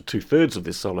 which accounts for 2/3 of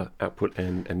this solar output,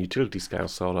 and utility scale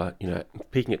solar,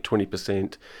 peaking at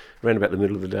 20% around about the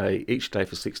middle of the day, each day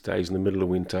for 6 days in the middle of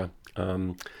winter.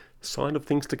 Sign of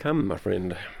things to come, my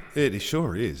friend. It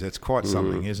sure is. It's quite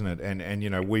something, isn't it? And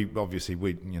we with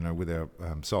our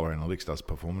Solar Analytics does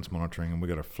performance monitoring, and we've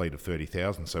got a fleet of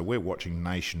 30,000. So we're watching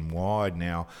nationwide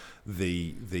now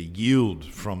the yield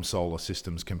from solar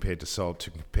systems compared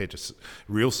to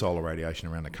real solar radiation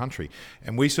around the country.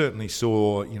 And we certainly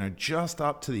saw, just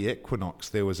up to the equinox,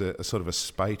 there was a sort of a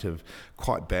spate of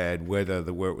quite bad weather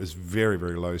where it was very,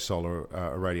 very low solar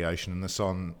irradiation, and the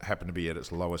sun happened to be at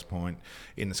its lowest point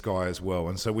in the sky as well.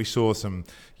 And so we saw some,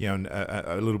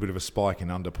 a little bit of a spike in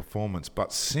underperformance.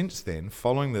 But since then,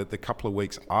 following the couple of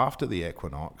weeks after the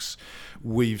equinox,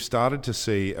 we've started to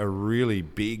see a really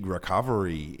big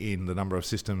recovery in the number of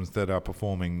systems that are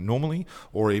performing normally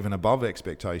or even above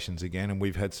expectations again. And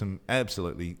we've had some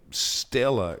absolutely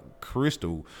stellar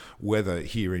crystal weather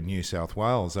here in New South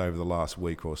Wales over the last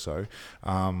week or so.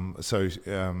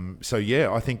 So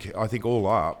yeah, I think all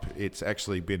up, it's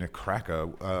actually been a cracker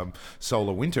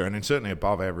solar winter, and it's certainly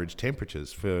above average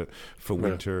temperatures for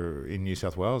winter in New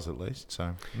South Wales at least.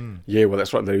 So yeah, well,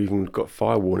 that's right. They even got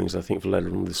fire warnings, I think, for later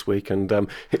on this week. And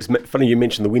it's funny you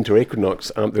mentioned the winter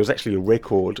equinox. There was actually a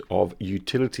record of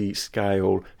utility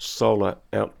scale solar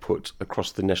output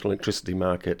across the national electricity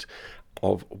market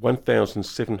of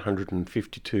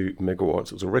 1,752 megawatts.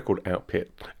 It was a record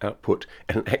output,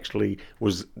 and it actually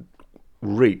was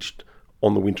reached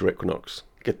on the winter equinox.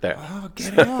 Get that. Oh,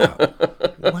 get out.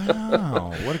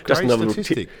 Wow, what a great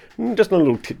statistic. Just another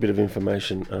little tidbit of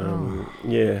information.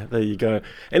 Yeah, there you go.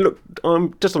 And look,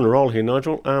 I'm just on a roll here,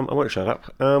 Nigel. I won't shut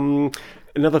up.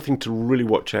 Another thing to really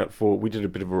watch out for, we did a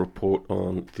bit of a report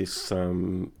on this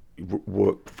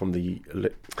work from the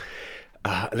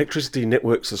Electricity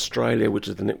Networks Australia, which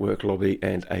is the network lobby,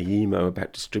 and AEMO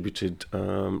about distributed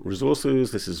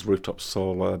resources. This is rooftop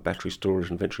solar, battery storage,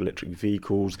 and eventually electric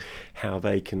vehicles, how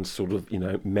they can sort of,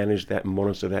 manage that,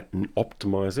 monitor that, and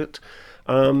optimize it.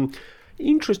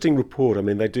 Interesting report. I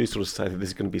mean, they do sort of say that this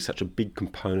is going to be such a big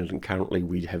component, and currently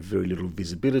we have very little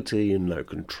visibility and no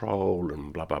control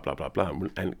and blah, blah, blah, blah, blah,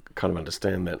 and kind of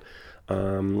understand that.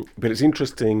 But it's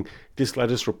interesting, this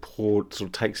latest report sort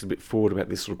of takes it a bit forward about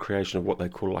this sort of creation of what they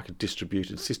call like a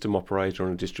distributed system operator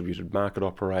and a distributed market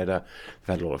operator.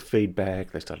 They've had a lot of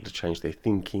feedback, they started to change their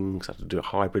thinking, started to do a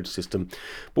hybrid system.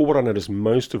 But what I noticed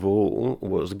most of all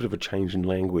was a bit of a change in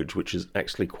language, which is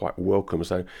actually quite welcome.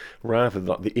 So rather than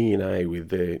like the ENA with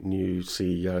their new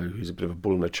CEO, who's a bit of a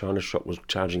bull in a china shop, was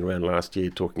charging around last year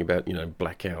talking about,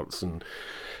 blackouts and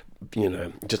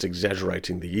just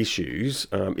exaggerating the issues.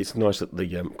 It's nice that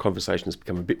the conversation has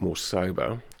become a bit more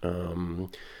sober,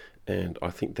 and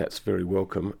I think that's very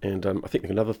welcome. And I think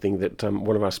another thing that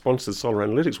one of our sponsors, Solar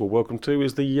Analytics, will welcome too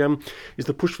is the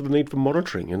push for the need for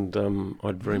monitoring, and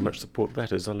I'd very much support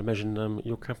that, as I'll imagine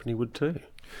your company would too.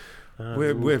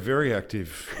 We're very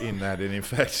active in that, and in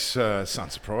fact,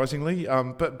 unsurprisingly,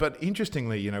 but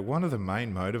interestingly, one of the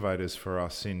main motivators for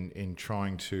us in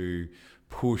trying to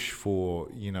push for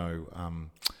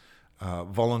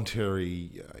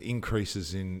voluntary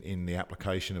increases in the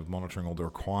application of monitoring, or the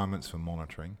requirements for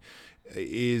monitoring,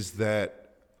 is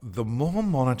that the more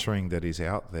monitoring that is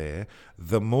out there,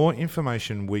 the more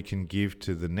information we can give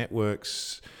to the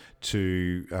networks,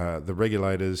 to the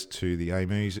regulators, to the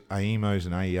AEMOs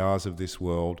and AERs of this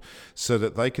world, so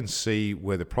that they can see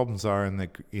where the problems are in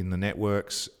the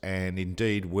networks, and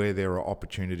indeed where there are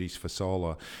opportunities for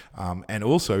solar, and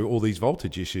also all these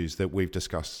voltage issues that we've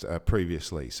discussed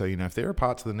previously. So if there are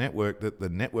parts of the network that the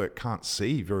network can't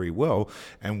see very well,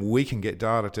 and we can get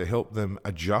data to help them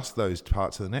adjust those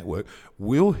parts of the network,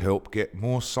 we'll help get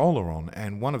more solar on.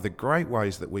 And one of the great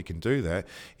ways that we can do that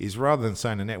is, rather than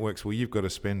saying to networks, well, you've got to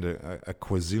spend a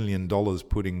quazillion dollars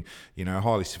putting,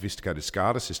 highly sophisticated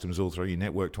SCADA systems all through your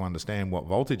network to understand what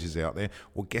voltage is out there.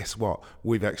 Well, guess what?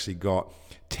 We've actually got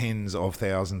tens of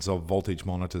thousands of voltage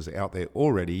monitors out there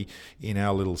already in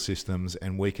our little systems,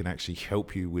 and we can actually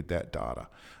help you with that data.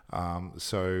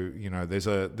 So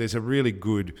there's a really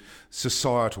good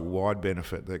societal wide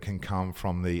benefit that can come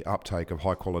from the uptake of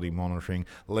high quality monitoring,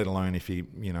 let alone if you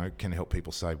can help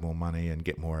people save more money and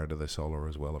get more out of their solar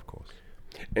as well, of course.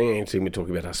 And when we're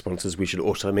talking about our sponsors, we should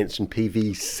also mention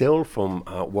PV Cell from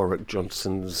Warwick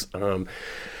Johnson's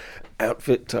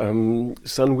outfit,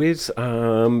 SunWiz,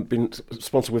 been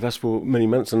sponsored with us for many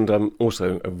months, and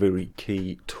also a very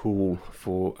key tool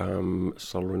for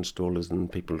solar installers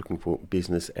and people looking for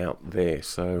business out there.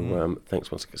 So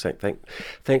thanks once again.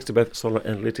 Thanks to both Solar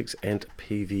Analytics and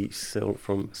PV Cell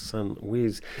from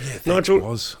SunWiz. Yeah, Nigel,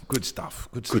 was good stuff.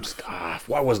 Good stuff.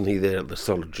 Why wasn't he there at the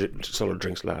solar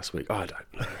drinks last week? I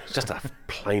don't know. It's just a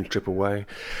plane trip away.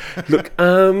 Look,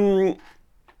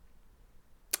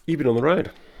 you've been on the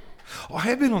road. I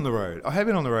have been on the road.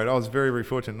 I was very, very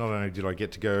fortunate. Not only did I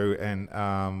get to go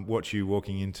and watch you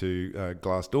walking into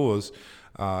Glass Doors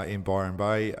in Byron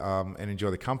Bay and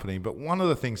enjoy the company, but one of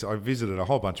the things, I visited a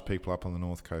whole bunch of people up on the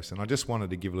North Coast, and I just wanted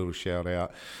to give a little shout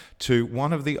out to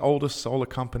one of the oldest solar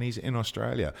companies in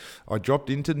Australia. I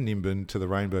dropped into Nimbin to the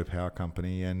Rainbow Power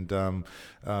Company, and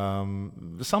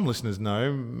some listeners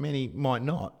know, many might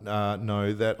not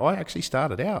know, that I actually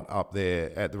started out up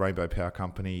there at the Rainbow Power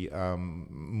Company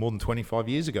more than 25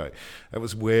 years ago. It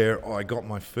was where I got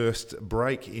my first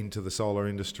break into the solar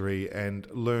industry and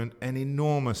learned an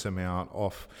enormous amount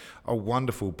off a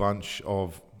wonderful bunch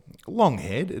of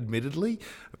long-haired, admittedly,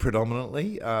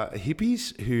 predominantly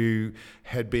hippies who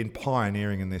had been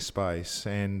pioneering in this space.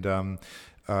 And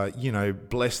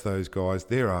bless those guys.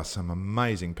 There are some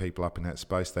amazing people up in that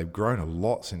space. They've grown a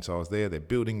lot since I was there. Their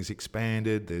building's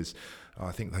expanded. There's,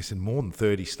 I think they said, more than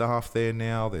 30 staff there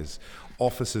now. There's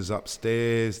offices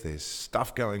upstairs. There's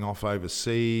stuff going off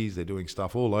overseas. They're doing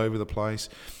stuff all over the place.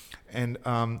 And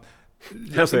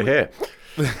how's their hair?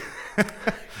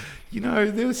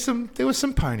 There was some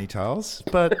ponytails,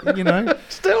 but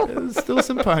still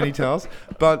some ponytails.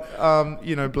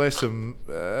 But bless them.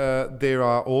 There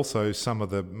are also some of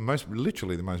the most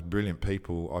brilliant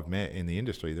people I've met in the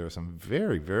industry. There are some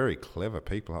very, very clever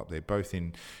people up there, both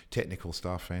in technical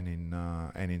stuff and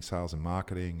in sales and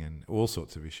marketing and all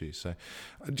sorts of issues. So,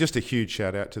 just a huge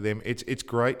shout out to them. It's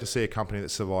great to see a company that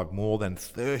survived more than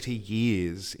 30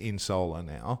 years in solar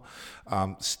now,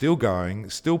 still going,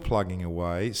 still plugging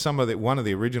away. One of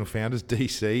the original founders,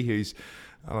 DC, who's,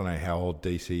 I don't know how old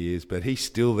DC is, but he's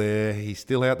still there. He's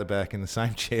still out the back in the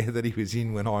same chair that he was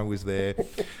in when I was there,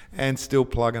 and still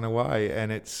plugging away.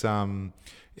 And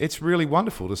it's really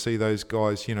wonderful to see those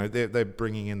guys. They're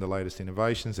bringing in the latest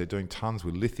innovations. They're doing tons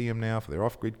with lithium now for their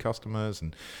off-grid customers,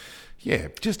 and yeah,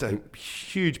 just a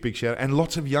huge big shout out. And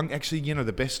lots of young, actually,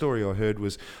 the best story I heard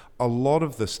was a lot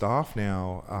of the staff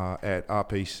now at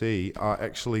RPC are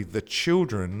actually the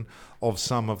children of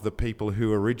some of the people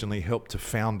who originally helped to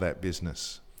found that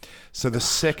business. So the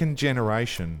second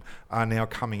generation are now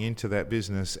coming into that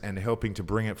business and helping to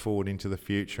bring it forward into the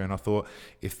future. And I thought,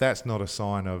 if that's not a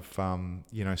sign of,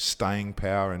 staying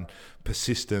power and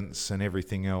persistence and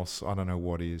everything else, I don't know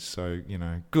what is. So,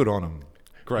 good on them.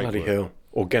 Great Bloody work. hell.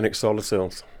 Organic solar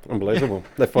cells. Unbelievable.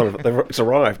 It's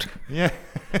arrived. Yeah.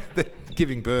 They're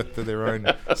giving birth to their own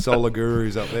solar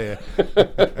gurus up there.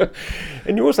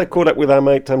 And you also caught up with our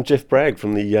mate Jeff Bragg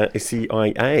from the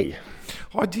SEIA.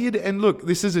 I did, and look,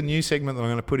 this is a new segment that I'm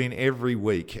going to put in every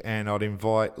week, and I'd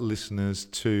invite listeners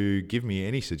to give me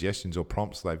any suggestions or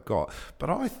prompts they've got. But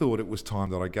I thought it was time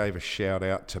that I gave a shout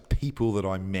out to people that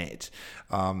I met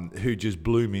who just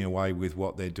blew me away with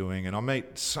what they're doing. And I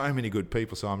meet so many good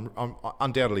people, so I'm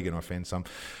undoubtedly going to offend some.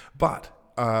 But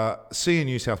SEIA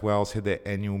New South Wales had their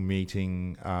annual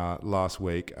meeting last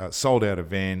week, sold out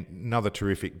event, another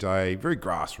terrific day, very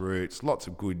grassroots, lots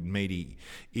of good meaty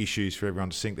issues for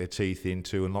everyone to sink their teeth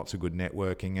into, and lots of good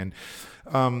networking. And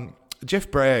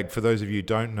Jeff Bragg, for those of you who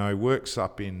don't know, works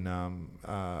up in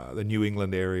the New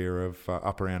England area of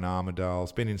up around Armidale.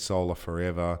 Has been in solar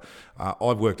forever.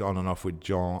 I've worked on and off with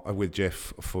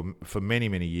Jeff for many,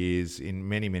 many years in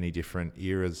many, many different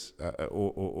eras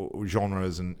or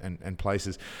genres and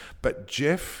places. But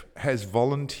Jeff has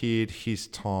volunteered his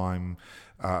time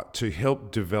to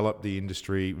help develop the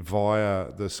industry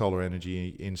via the Solar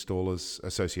Energy Installers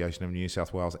Association of New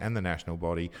South Wales and the national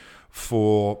body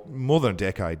for more than a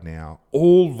decade now,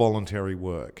 all voluntary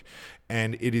work.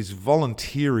 And it is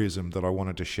volunteerism that I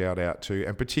wanted to shout out to,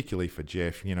 and particularly for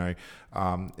Jeff.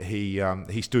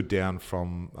 He stood down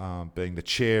from being the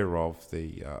chair of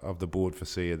the board for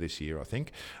SEIA this year, I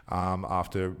think,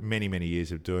 after many, many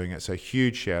years of doing it. So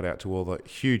huge shout out to all the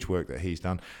huge work that he's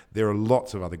done. There are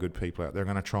lots of other good people out there. I'm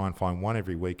going to try and find one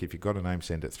every week. If you've got a name,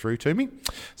 send it through to me.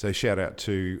 So shout out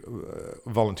to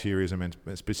volunteerism,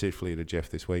 and specifically to Jeff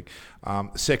this week.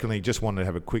 Secondly, just wanted to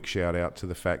have a quick shout out to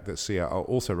the fact that SEIA are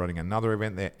also running another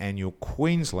event, their annual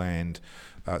Queensland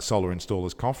Solar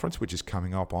Installers Conference, which is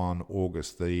coming up on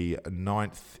August the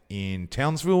 9th in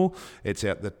Townsville. It's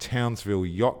at the Townsville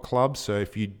Yacht Club. So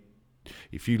if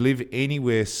you live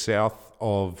anywhere south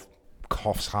of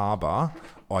Coffs Harbour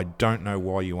I don't know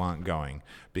why you aren't going,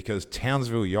 because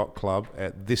Townsville Yacht Club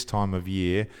at this time of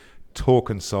year,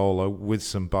 talking solar with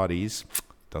some buddies,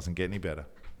 doesn't get any better.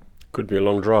 Could be a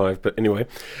long drive, but anyway.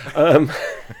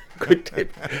 Good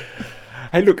tip.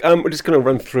 Hey, look, we're just going to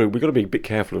run through. We've got to be a bit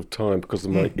careful of time because it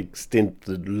might extend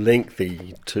the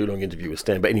lengthy, too long interview with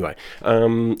Stan. But anyway,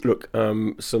 look,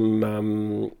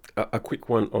 a quick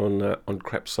one on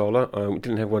crap solar. We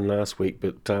didn't have one last week,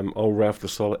 but old Ralph, the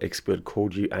solar expert,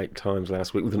 called you 8 times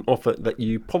last week with an offer that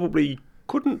you probably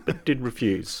couldn't but did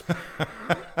refuse.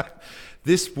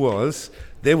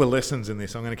 There were lessons in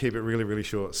this. I'm going to keep it really, really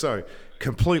short. So,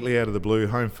 completely out of the blue,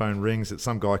 home phone rings. It's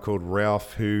some guy called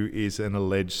Ralph, who is an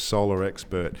alleged solar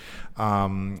expert.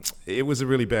 It was a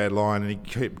really bad line, and he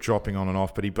kept dropping on and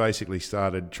off, but he basically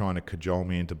started trying to cajole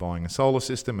me into buying a solar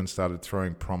system and started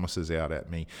throwing promises out at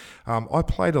me. I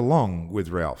played along with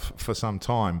Ralph for some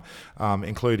time,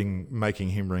 including making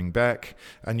him ring back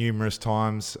numerous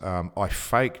times. I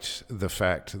faked the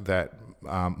fact that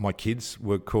my kids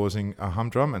were causing a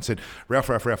humdrum and said,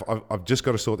 Ralph, I've just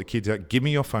got to sort the kids out. Give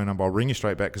me your phone number. I'll ring you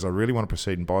straight back because I really want to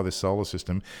proceed and buy this solar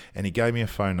system. And he gave me a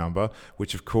phone number,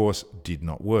 which of course did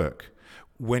not work.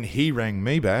 When he rang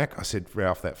me back, I said,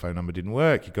 Ralph, that phone number didn't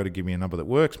work. You've got to give me a number that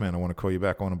works, man. I want to call you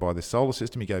back. I want to buy this solar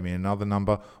system. He gave me another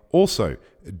number. Also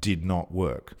did not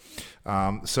work.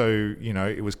 So,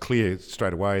 it was clear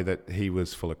straight away that he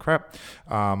was full of crap.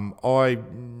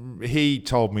 He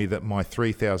told me that my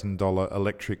 $3,000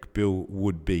 electric bill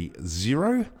would be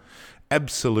zero.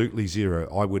 Absolutely zero.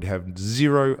 I would have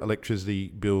zero electricity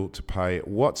bill to pay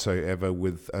whatsoever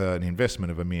with an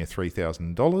investment of a mere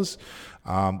 $3,000,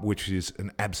 which is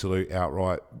an absolute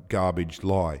outright garbage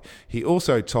lie. He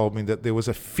also told me that there was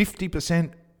a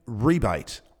 50%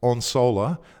 rebate on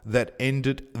solar that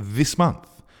ended this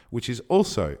month, which is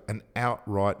also an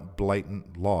outright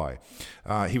blatant lie.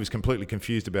 He was completely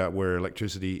confused about where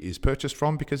electricity is purchased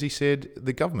from because he said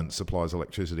the government supplies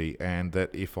electricity and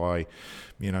that if I,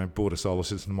 bought a solar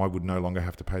system, I would no longer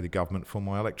have to pay the government for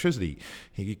my electricity.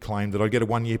 He claimed that I'd get a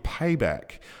 1-year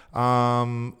payback.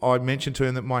 I mentioned to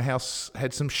him that my house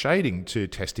had some shading to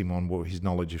test him on his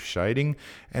knowledge of shading,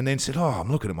 and then said,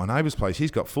 I'm looking at my neighbour's place.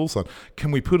 He's got full sun. Can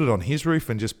we put it on his roof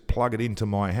and just plug it into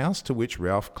my house? To which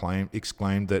Ralph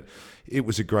exclaimed that it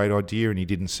was a great idea and he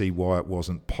didn't see why it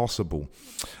wasn't possible.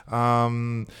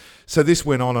 So this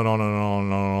went on and on and on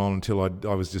and on until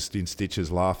I was just in stitches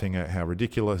laughing at how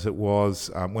ridiculous it was.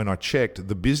 When I checked,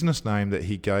 the business name that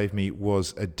he gave me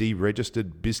was a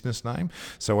deregistered business name.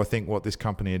 So I think what this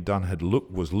company had done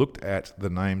was looked at the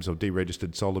names of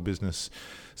deregistered solar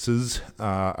businesses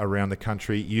around the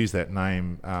country, used that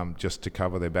name just to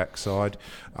cover their backside.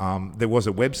 There was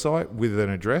a website with an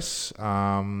address,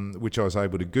 which I was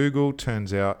able to Google.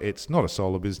 Turns out it's not a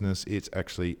solar business, it's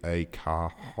actually a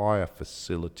car hire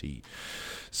facility.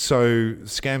 So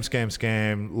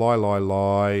scam,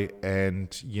 lie,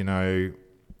 and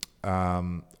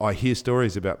I hear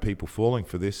stories about people falling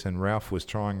for this, and Ralph was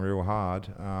trying real hard.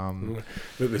 Look,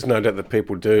 there's no doubt that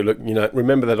people do. Look,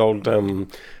 remember that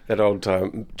old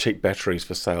cheap batteries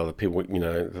for sale that people,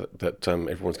 that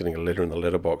everyone's getting a letter in the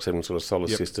letterbox, every sort of solar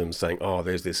system saying,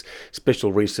 there's this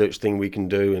special research thing we can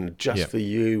do, and just for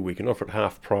you, we can offer it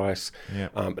half price,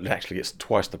 but it actually gets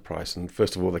twice the price. And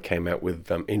first of all, they came out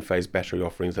with in-phase battery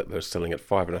offerings that they're selling at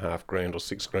 $5,500 or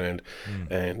 $6,000,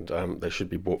 and they should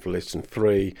be bought for less than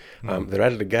 $3,000. They're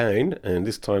at it again, and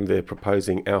this time they're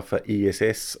proposing Alpha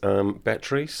ESS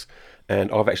batteries.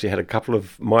 And I've actually had a couple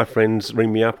of my friends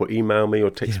ring me up or email me or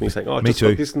text me saying, I just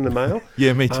got this in the mail.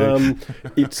 Yeah, me too.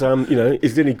 It's,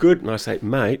 is it any good? And I say,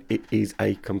 mate, it is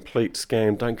a complete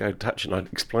scam. Don't go touch it. And I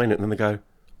explain it, and then they go,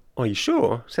 are you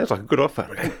sure? Sounds like a good offer.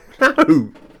 I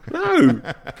go, no.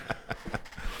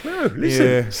 No,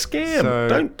 listen, scam. So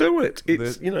don't do it.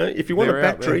 It's, if you want a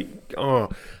battery,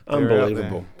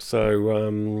 unbelievable.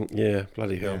 So,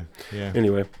 bloody hell. Yeah.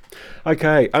 Anyway,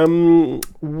 okay.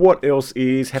 What else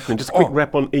is happening? Just a quick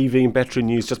wrap on EV and battery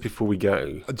news just before we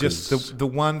go. Just the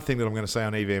one thing that I'm going to say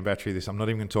on EV and battery, I'm not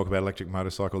even going to talk about electric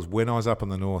motorcycles. When I was up on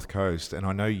the North Coast, and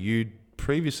I know you'd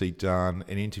previously done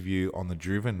an interview on The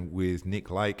Driven with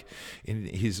Nick Lake in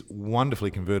his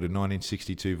wonderfully converted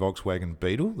 1962 Volkswagen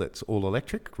Beetle that's all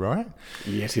electric, right?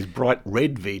 Yes, his bright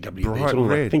red VW Beetle.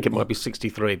 Red. I think it might be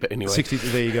 63, but anyway. 63,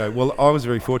 there you go. Well, I was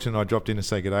very fortunate. I dropped in to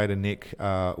say good day to Nick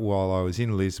while I was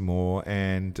in Lismore,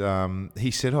 and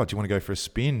he said, do you want to go for a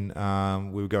spin?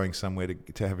 We were going somewhere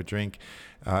to have a drink.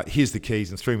 Here's the keys,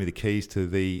 and threw me the keys to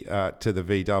the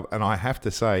VW, and I have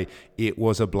to say it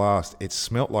was a blast. It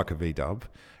smelt like a VW.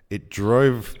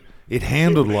 It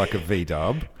handled like a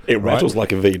VW. It rattles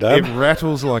like a V-dub. It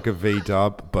rattles like a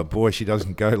V-dub, but boy, she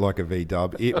doesn't go like a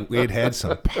V-dub. It had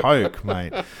some poke,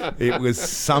 mate. It was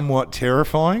somewhat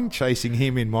terrifying chasing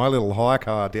him in my little hire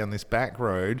car down this back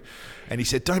road. And he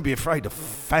said, don't be afraid to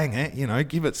fang it,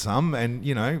 give it some and,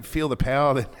 feel the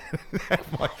power.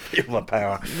 Feel the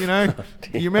power.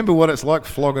 You remember what it's like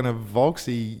flogging a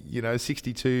Volksy,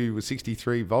 62 or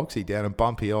 63 Volksy down a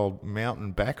bumpy old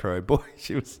mountain back road. Boy,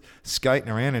 she was skating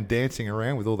around and dancing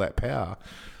around with all that power.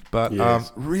 But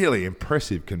yes. Really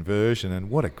impressive conversion, and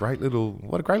what a great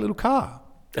little car.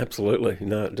 Absolutely.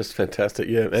 No, just fantastic.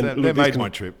 Yeah. And so that made my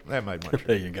trip.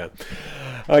 There you go.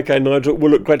 Okay, Nigel.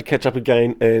 Well, look, great to catch up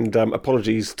again, and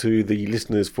apologies to the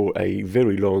listeners for a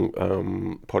very long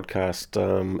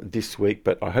podcast this week,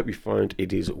 but I hope you find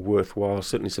it is worthwhile.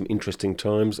 Certainly some interesting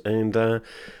times, and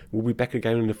we'll be back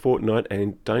again in a fortnight.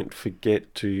 And don't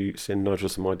forget to send Nigel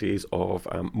some ideas of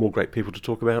more great people to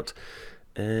talk about.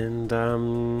 And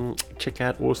check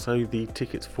out also the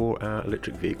tickets for our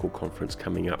electric vehicle conference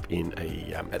coming up in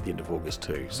at the end of August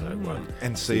too. So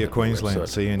and see you Queensland,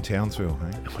 see you in Townsville.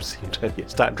 Hey? We'll see you.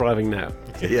 Start driving now.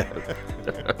 Yeah.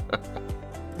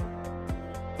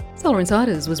 Solar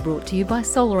Insiders was brought to you by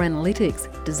Solar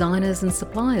Analytics, designers and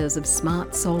suppliers of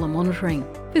smart solar monitoring.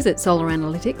 Visit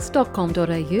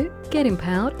solaranalytics.com.au, get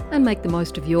empowered and make the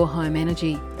most of your home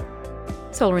energy.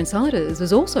 Solar Insiders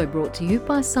was also brought to you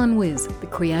by SunWiz, the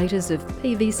creators of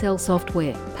PV cell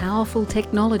software, powerful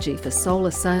technology for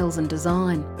solar sales and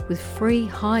design. With free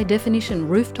high-definition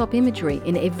rooftop imagery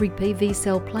in every PV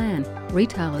cell plan,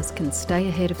 retailers can stay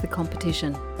ahead of the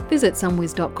competition. Visit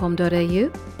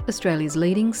sunwiz.com.au, Australia's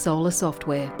leading solar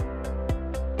software.